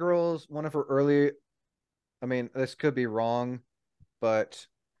Power Girl's one of her early. I mean, this could be wrong, but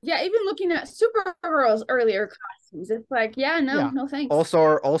yeah, even looking at Supergirl's earlier costumes, it's like, no thanks.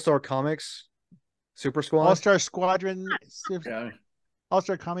 All-Star Comics, Super Squad, All-Star Squadron,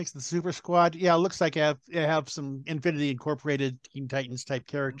 All-Star Comics, the Super Squad. Yeah, it looks like I have some Infinity Incorporated Teen Titans type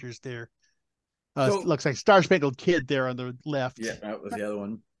characters there. Looks like Star Spangled Kid there on the left. Yeah, that was the other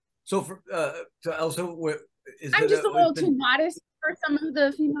one. So also, I'm just a little too modest for some of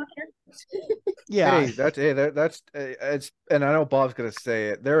the female characters. Yeah, that's it's, and I know Bob's gonna say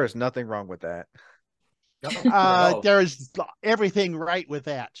it. There is nothing wrong with that. There is everything right with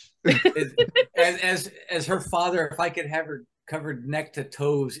that. As her father, if I could have her covered neck to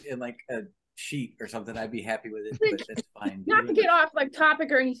toes in like a sheet or something, I'd be happy with it. But that's fine. Not to get off like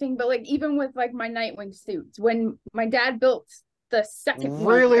topic or anything, but like even with like my Nightwing suits, when my dad built the second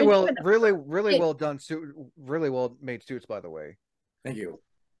really well done suit, really well made suits, by the way. Thank you.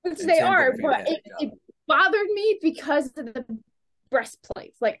 Which they are, but it bothered me because of the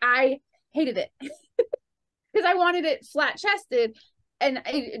breastplates. Like I hated it because I wanted it flat chested, and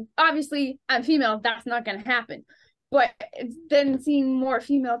obviously I'm female. That's not going to happen. But then seeing more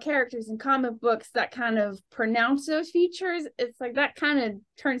female characters in comic books that kind of pronounce those features, it's like that kind of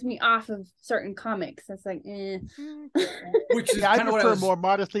turns me off of certain comics. It's like, Which is I prefer more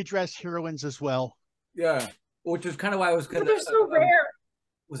modestly dressed heroines as well. Yeah, which is kind of why I was going to. They're so rare.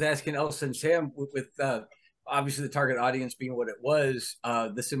 Was asking Elsa and Sam with obviously the target audience being what it was,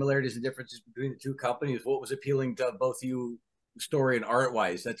 the similarities and differences between the two companies. What was appealing to both you, story and art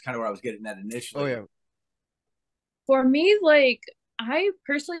wise? That's kind of where I was getting at initially. Oh yeah. For me, like, I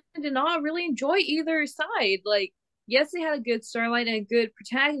personally did not really enjoy either side. Like, yes, they had a good storyline and a good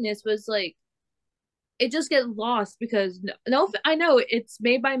protagonist, but it's like, it just gets lost because I know it's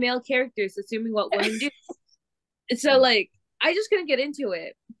made by male characters, assuming what women do. So, like, I just couldn't get into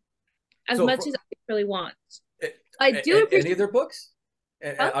it as So much for- as I really want. I do appreciate any of their books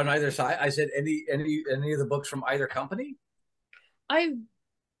Huh? on either side. I said any of the books from either company.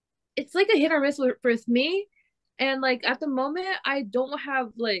 It's like a hit or miss with me, and like at the moment I don't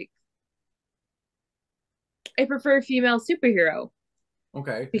have like I prefer female superhero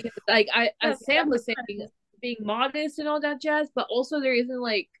Okay. because like I as Sam was saying, being modest and all that jazz, but also there isn't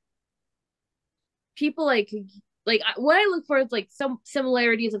like people like what I look for is like some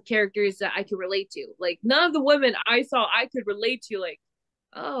similarities of characters that I could relate to. Like none of the women I saw I could relate to. Like,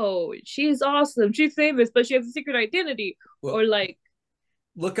 oh, she's awesome, she's famous, but she has a secret identity, Well, or like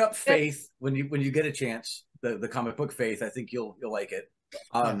look up Faith when you get a chance. The comic book Faith. I think you'll like it.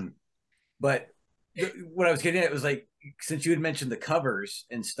 But what I was getting at was like, since you had mentioned the covers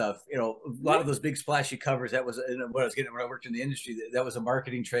and stuff, a lot of those big splashy covers. That was what I was getting when I worked in the industry. That was a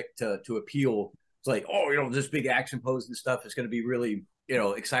marketing trick to appeal. It's like, oh, this big action pose and stuff is going to be really,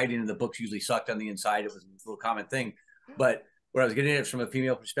 exciting. And the books usually sucked on the inside. It was a little common thing. But what I was getting at is from a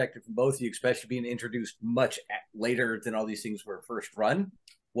female perspective, from both of you, especially being introduced much later than all these things were first run.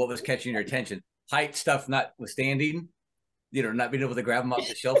 What was catching your attention? Height stuff notwithstanding, not being able to grab them off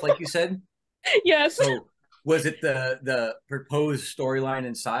the shelf, like you said. yes. So was it the proposed storyline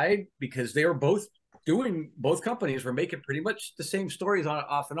inside? Because they were both companies were making pretty much the same stories on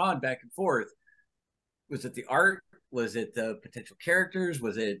off and on, back and forth. Was it the art? Was it the potential characters?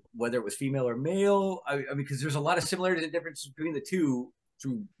 Was it whether it was female or male? I mean, because there's a lot of similarities and differences between the two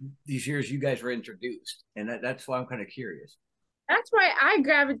through these years you guys were introduced, and that's why I'm kind of curious. That's why I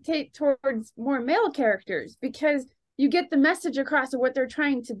gravitate towards more male characters, because you get the message across of what they're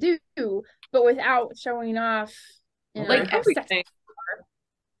trying to do, but without showing off, like everything.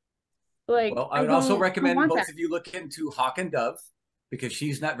 Like, well, I would also recommend both of you look into Hawk and Dove, because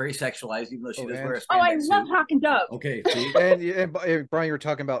she's not very sexualized, even though she does wear a spandex I love Hawk and Dove. Okay, and Brian, you were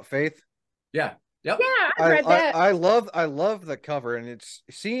talking about Faith. Yeah. Yep. Yeah, I read that. I love the cover, and it's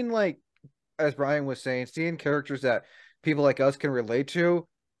seeing, like, as Brian was saying, seeing characters that people like us can relate to,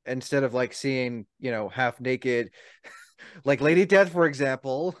 instead of like seeing, half naked, like Lady Death, for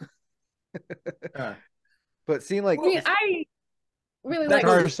example. But seeing like, I really like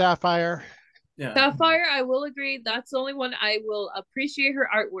like Sapphire. Yeah. Sapphire, I will agree. That's the only one I will appreciate her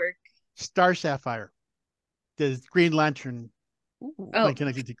artwork. Star Sapphire, the Green Lantern. Oh,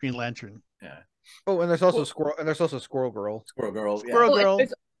 connected to Green Lantern. Yeah. Oh, and there's also Squirrel, and there's also Squirrel Girl. Squirrel Girl. Squirrel Girl.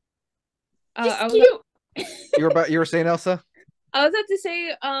 She's cute. You were saying, Elsa? I was about to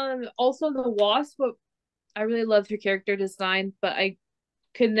say, also the Wasp, but I really loved her character design, but I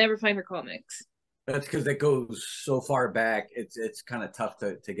could never find her comics. That's because it goes so far back. It's kind of tough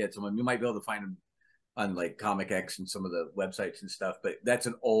to get someone. You might be able to find them on like Comic X and some of the websites and stuff, but that's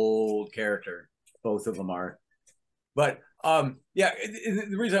an old character. Both of them are. But yeah,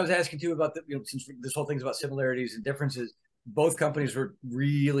 the reason I was asking too about since this whole thing's about similarities and differences, both companies were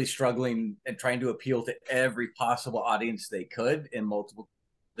really struggling and trying to appeal to every possible audience they could in multiple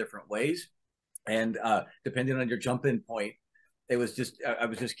different ways. And depending on your jump-in point, I was just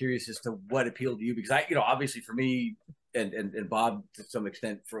curious as to what appealed to you, because obviously for me and Bob to some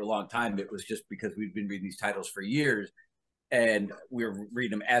extent for a long time, it was just because we'd been reading these titles for years and we were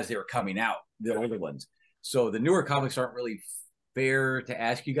reading them as they were coming out, the older ones. So the newer comics aren't really fair to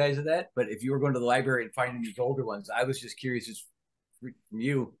ask you guys of that. But if you were going to the library and finding these older ones, I was just curious from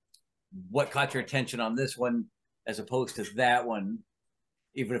you, what caught your attention on this one as opposed to that one,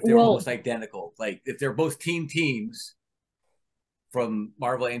 even if they're almost identical. Like if they're both teams from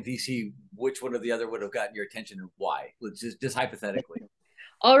Marvel and DC, which one or the other would have gotten your attention and why? Let's just hypothetically.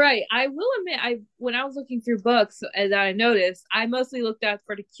 All right, I will admit, when I was looking through books that I noticed, I mostly looked at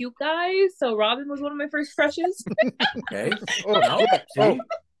for the cute guys. So Robin was one of my first crushes. Okay.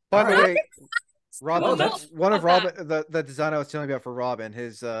 By the way, Robin, that's one of Robin, the design I was telling you about for Robin,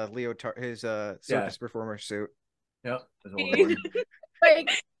 his leotard, his circus performer suit. Yep.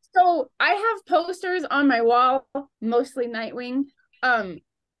 Like, so I have posters on my wall, mostly Nightwing. And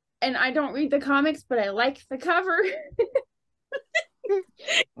I don't read the comics, but I like the cover.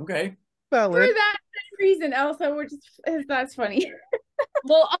 Okay. Valid. For that reason, Elsa, that's funny.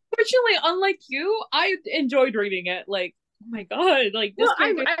 Well, unfortunately, unlike you, I enjoyed reading it. Like, oh my god, like this. Well,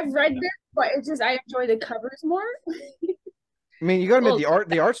 I've read this, but it's just I enjoy the covers more. I mean, you gotta admit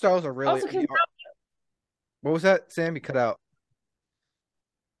the art styles are really. Also, what was that, Sam? You cut out.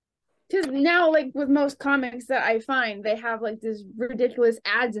 Because now, like with most comics that I find, they have like this ridiculous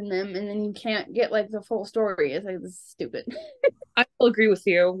ads in them, and then you can't get like the full story. It's like, this is stupid. I will agree with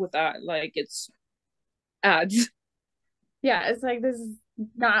you with that. Like, it's ads. Yeah, it's like, this is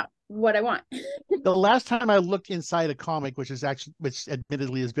not what I want. The last time I looked inside a comic, which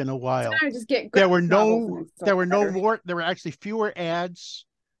admittedly has been a while, I just get there were better. more. There were actually fewer ads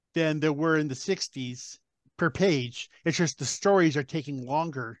than there were in the '60s per page. It's just the stories are taking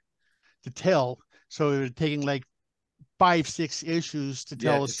longer to tell, so they're taking like 5-6 issues to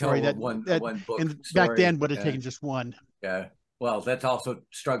tell a story that one book and story. back then would have taken just one. Yeah. Well, that's also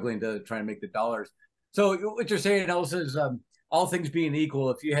struggling to try and make the dollars. So what you're saying, Elsa, is all things being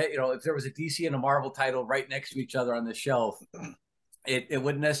equal, if you had, if there was a DC and a Marvel title right next to each other on the shelf, it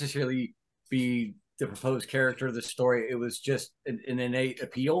wouldn't necessarily be the proposed character of the story. It was just an innate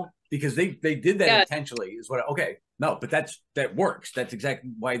appeal, because they did that intentionally. Is what? Okay, no, but that works. That's exactly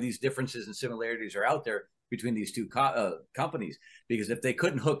why these differences and similarities are out there between these two companies. Because if they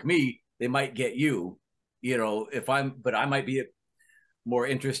couldn't hook me, they might get you. But I might be more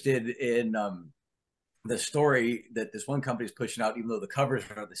interested in the story that this one company is pushing out, even though the covers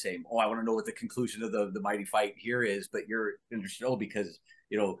are the same. Oh, I want to know what the conclusion of the mighty fight here is, but you're interested because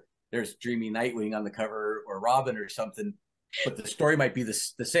there's Dreamy Nightwing on the cover, or Robin or something, but the story might be the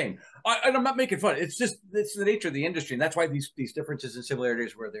same. And I'm not making fun. It's the nature of the industry, and that's why these differences and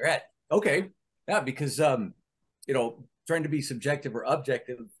similarities are where they're at. Okay, yeah, because trying to be subjective or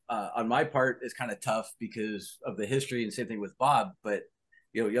objective on my part is kind of tough because of the history, and same thing with Bob. But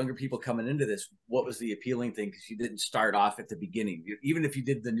younger people coming into this, what was the appealing thing? Because you didn't start off at the beginning. Even if you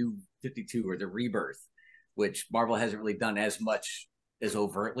did the New 52 or the Rebirth, which Marvel hasn't really done as much as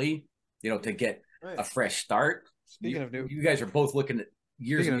overtly, to get a fresh start. Speaking of new, you guys are both looking at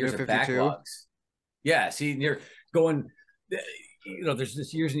years and years of backlogs. Yeah, see, you're going. There's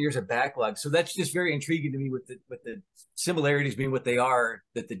just years and years of backlog. So that's just very intriguing to me, with the similarities being what they are,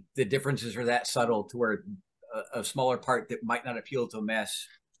 that the differences are that subtle to where a smaller part that might not appeal to a mass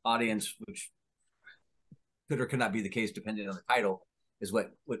audience, which could or could not be the case depending on the title, is what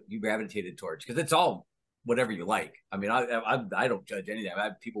you gravitated towards. Because it's all whatever you like. I mean, I don't judge anything. I've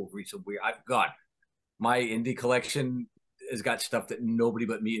had people read some weird. My indie collection has got stuff that nobody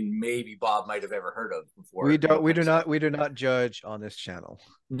but me and maybe Bob might have ever heard of before. We do not judge on this channel.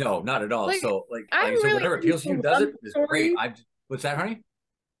 No, not at all. So I said, really whatever appeals to you does it is great. What's that, honey?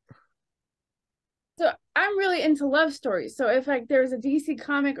 So I'm really into love stories. So if there's a DC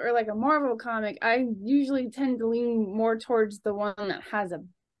comic or like a Marvel comic, I usually tend to lean more towards the one that has a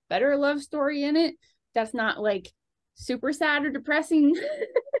better love story in it. That's not like super sad or depressing.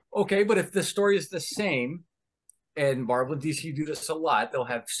 Okay, but if the story is the same, and Marvel and DC do this a lot, they'll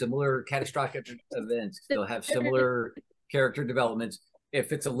have similar catastrophic events. They'll have similar character developments.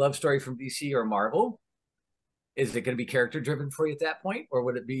 If it's a love story from DC or Marvel, is it going to be character driven for you at that point, or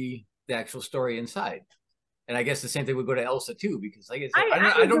would it be the actual story inside? And I guess the same thing would go to Elsa too, because like I said,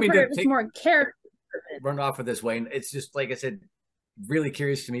 I don't mean to take more character run off of this, Wayne. It's just like I said, really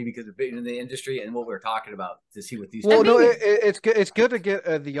curious to me because of being in the industry and what we're talking about, to see what these. Well, no, it's good. It's good to get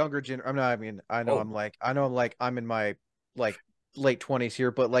the younger gen. I'm in my late 20s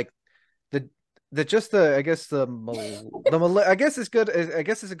here, but like I guess it's good. I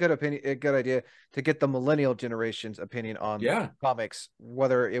guess it's a good opinion, a good idea to get the millennial generation's opinion on comics,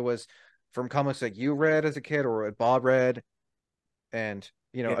 whether it was from comics that you read as a kid or what Bob read, and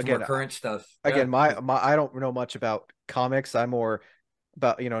again, current stuff. Again, my I don't know much about comics. I'm more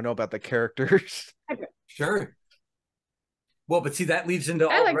about know about the characters. Sure. Well, but see, that leads into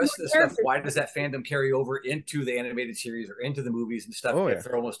all the rest of the stuff. Why does that fandom carry over into the animated series or into the movies and stuff? If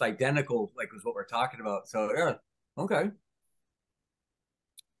they're almost identical, like was what we're talking about. So yeah, okay.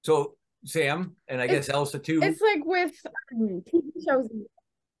 So Sam, and I guess Elsa too. It's like with TV shows.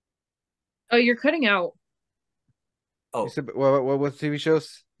 Oh, you're cutting out. Oh, what was TV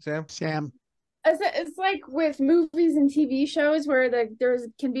shows, Sam? It's like with movies and TV shows where there's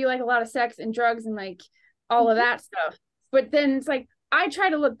can be like a lot of sex and drugs and like all of that stuff. But then it's like I try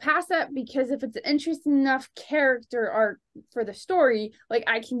to look past that, because if it's an interesting enough character arc for the story, like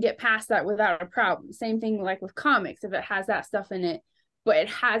I can get past that without a problem. Same thing like with comics, if it has that stuff in it, but it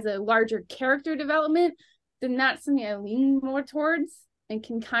has a larger character development, then that's something I lean more towards and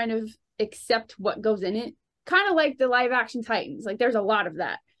can kind of accept what goes in it. Kind of like the live action Titans. Like there's a lot of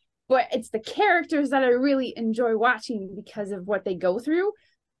that. But it's the characters that I really enjoy watching because of what they go through.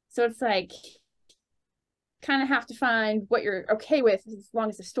 So it's like kind of have to find what you're okay with as long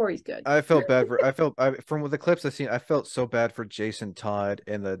as the story's good. I felt bad from the clips I've seen. I felt so bad for Jason Todd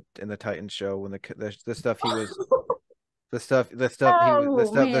in the Titans show when the stuff he was the stuff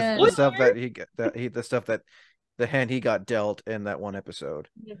the hand he got dealt in that one episode.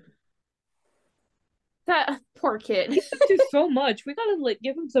 That poor kid. He's up to so much. We gotta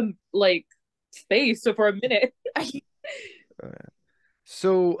give him some space for a minute.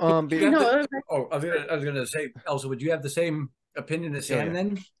 So I was gonna say, Elsa, would you have the same opinion as Sam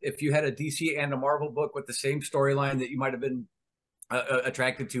then? If you had a DC and a Marvel book with the same storyline that you might have been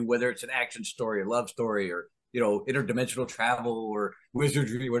attracted to, whether it's an action story, a love story, or interdimensional travel or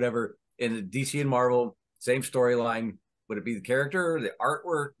wizardry, whatever, in the DC and Marvel, same storyline, would it be the character or the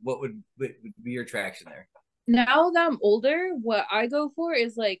artwork? What would be your attraction there? Now that I'm older, what I go for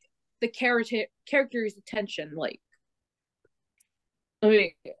is like the character's attention. Like, let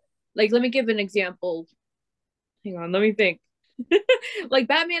me give an example. Hang on, let me think. Like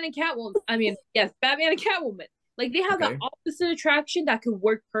Batman and Catwoman. I mean, yes, Batman and Catwoman. Like they have the opposite attraction that could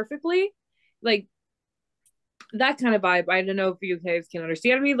work perfectly. Like that kind of vibe. I don't know if you guys can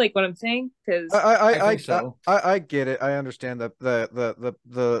understand me, like what I'm saying, because I get it. I understand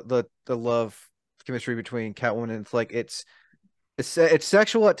the love chemistry between Catwoman, and it's like it's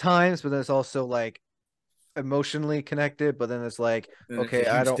sexual at times, but then it's also like emotionally connected. But then it's like, okay,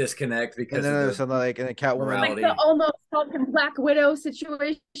 I don't disconnect because and then there's something like and then Catwoman, like the almost fucking Black Widow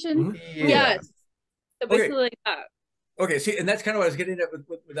situation. Mm-hmm. Yeah. Yes, so basically like that. Okay, see, and that's kind of what I was getting at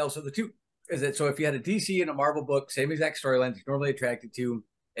with Elsa. The two is that, so if you had a DC and a Marvel book, same exact storylines you're normally attracted to,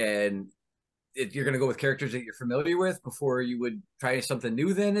 and you're going to go with characters that you're familiar with before you would try something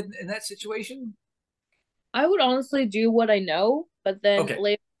new then in that situation? I would honestly do what I know, but then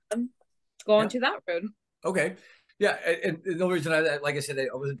later on go on to that road. Okay. Yeah, and the only reason like I said, I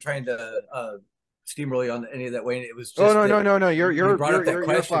wasn't trying to steamroll you on any of that way. It was just no.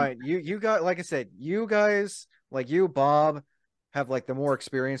 You're fine. You got, like I said, you guys, like you, Bob, have like the more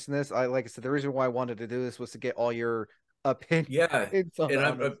experience in this. Like I said, the reason why I wanted to do this was to get all your opinions. Yeah, on this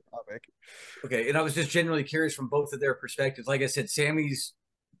topic. Okay, and I was just genuinely curious from both of their perspectives. Like I said, Sammy's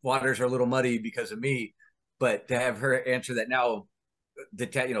waters are a little muddy because of me, but to have her answer that now,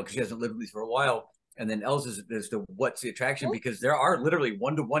 because she hasn't lived with me for a while, and then Elsa's as to what's the attraction, because there are literally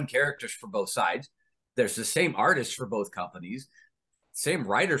one-to-one characters for both sides. There's the same artists for both companies, same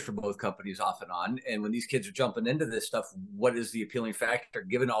writers for both companies off and on. And when these kids are jumping into this stuff, what is the appealing factor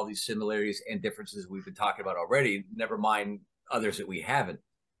given all these similarities and differences we've been talking about already, never mind others that we haven't?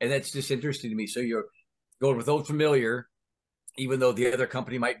 And that's just interesting to me. So you're going with old familiar, even though the other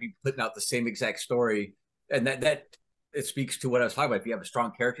company might be putting out the same exact story. And that it speaks to what I was talking about. If you have a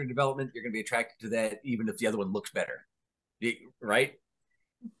strong character development, you're going to be attracted to that, even if the other one looks better. Right?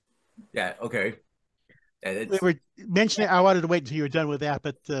 Yeah. Okay. We were mentioning, I wanted to wait until you were done with that,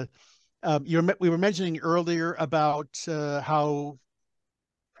 but we were mentioning earlier about how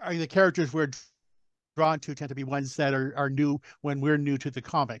the characters we're drawn to tend to be ones that are new when we're new to the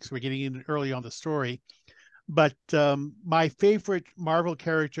comics. We're getting in early on the story. But my favorite Marvel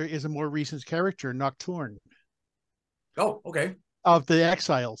character is a more recent character, Nocturne. Oh, okay. Of the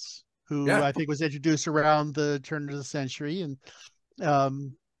Exiles, who I think was introduced around the turn of the century, and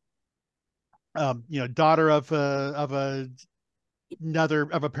daughter of a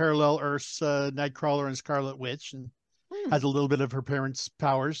parallel Earth's Nightcrawler and Scarlet Witch, and has a little bit of her parents'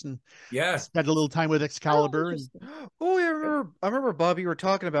 powers, and spent a little time with Excalibur. I remember, Bob, you were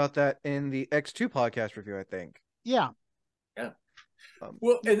talking about that in the X2 podcast review, I think. Yeah.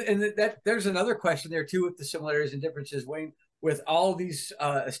 Well, and that there's another question there too with the similarities and differences, Wayne, with all these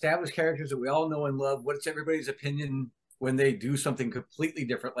established characters that we all know and love. What's everybody's opinion when they do something completely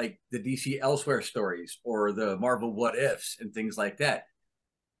different, like the DC Elsewhere stories or the Marvel What Ifs and things like that?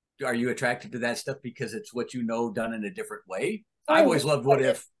 Are you attracted to that stuff because it's what you know done in a different way? I've always loved What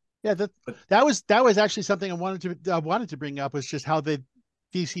If. Yeah, that was actually something I wanted to bring up, was just how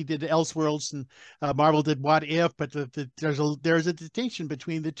DC did Elseworlds and Marvel did What If, but there's a distinction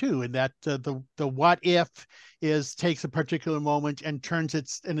between the two, in that the What If takes a particular moment and turns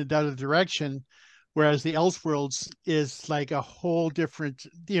it in another direction, whereas the Elseworlds is like a whole different,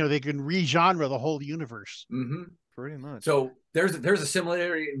 they can re-genre the whole universe. Mm-hmm. Pretty much. So there's a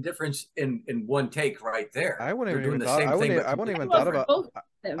similarity and difference in one take right there. I wouldn't even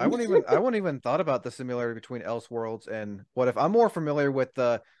thought about the similarity between Elseworlds and What If. I'm more familiar with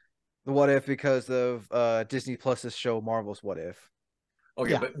the What If because of Disney Plus's show Marvel's What If.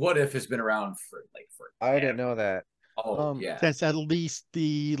 Okay, but What If has been around for I didn't know that. Oh, yeah. That's at least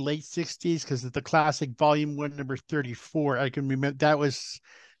the late 60s, because of the classic volume 1, number 34. I can remember that was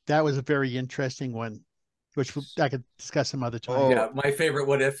a very interesting one, which I could discuss some other time. Yeah, my favorite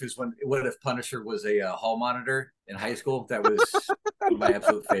What If is What If Punisher was a hall monitor in high school. That was one of my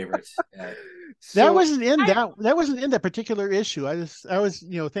absolute favorites. That wasn't in that particular issue. I was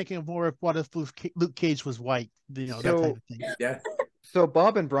thinking of more of What If Luke Cage was white, that type of thing. Yeah. So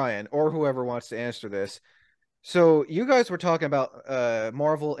Bob and Brian, or whoever wants to answer this. So you guys were talking about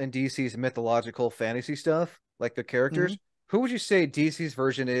Marvel and DC's mythological fantasy stuff, like the characters. Mm-hmm. who would you say DC's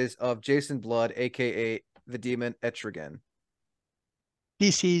version is of Jason Blood, aka the demon Etrigan?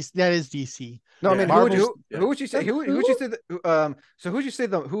 That is DC. No, I mean, who would Marvel's- you say? Who would you say so who'd you say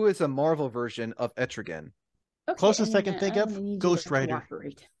who is the Marvel version of Etrigan? Okay, Closest I and can think I'm of, gonna need you to Ghost Rider.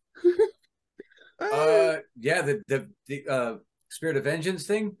 cooperate. Yeah, the Spirit of Vengeance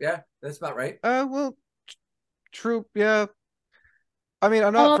thing. Yeah, that's about right. Well, true. Yeah. I mean,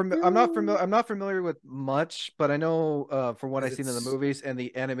 I'm not familiar with much, but I know from what I've seen in the movies and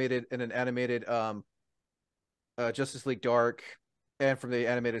the animated Justice League Dark, and from the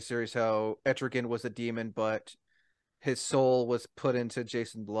animated series, how Etrigan was a demon, but his soul was put into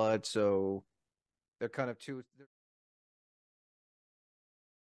Jason Blood, so they're kind of two.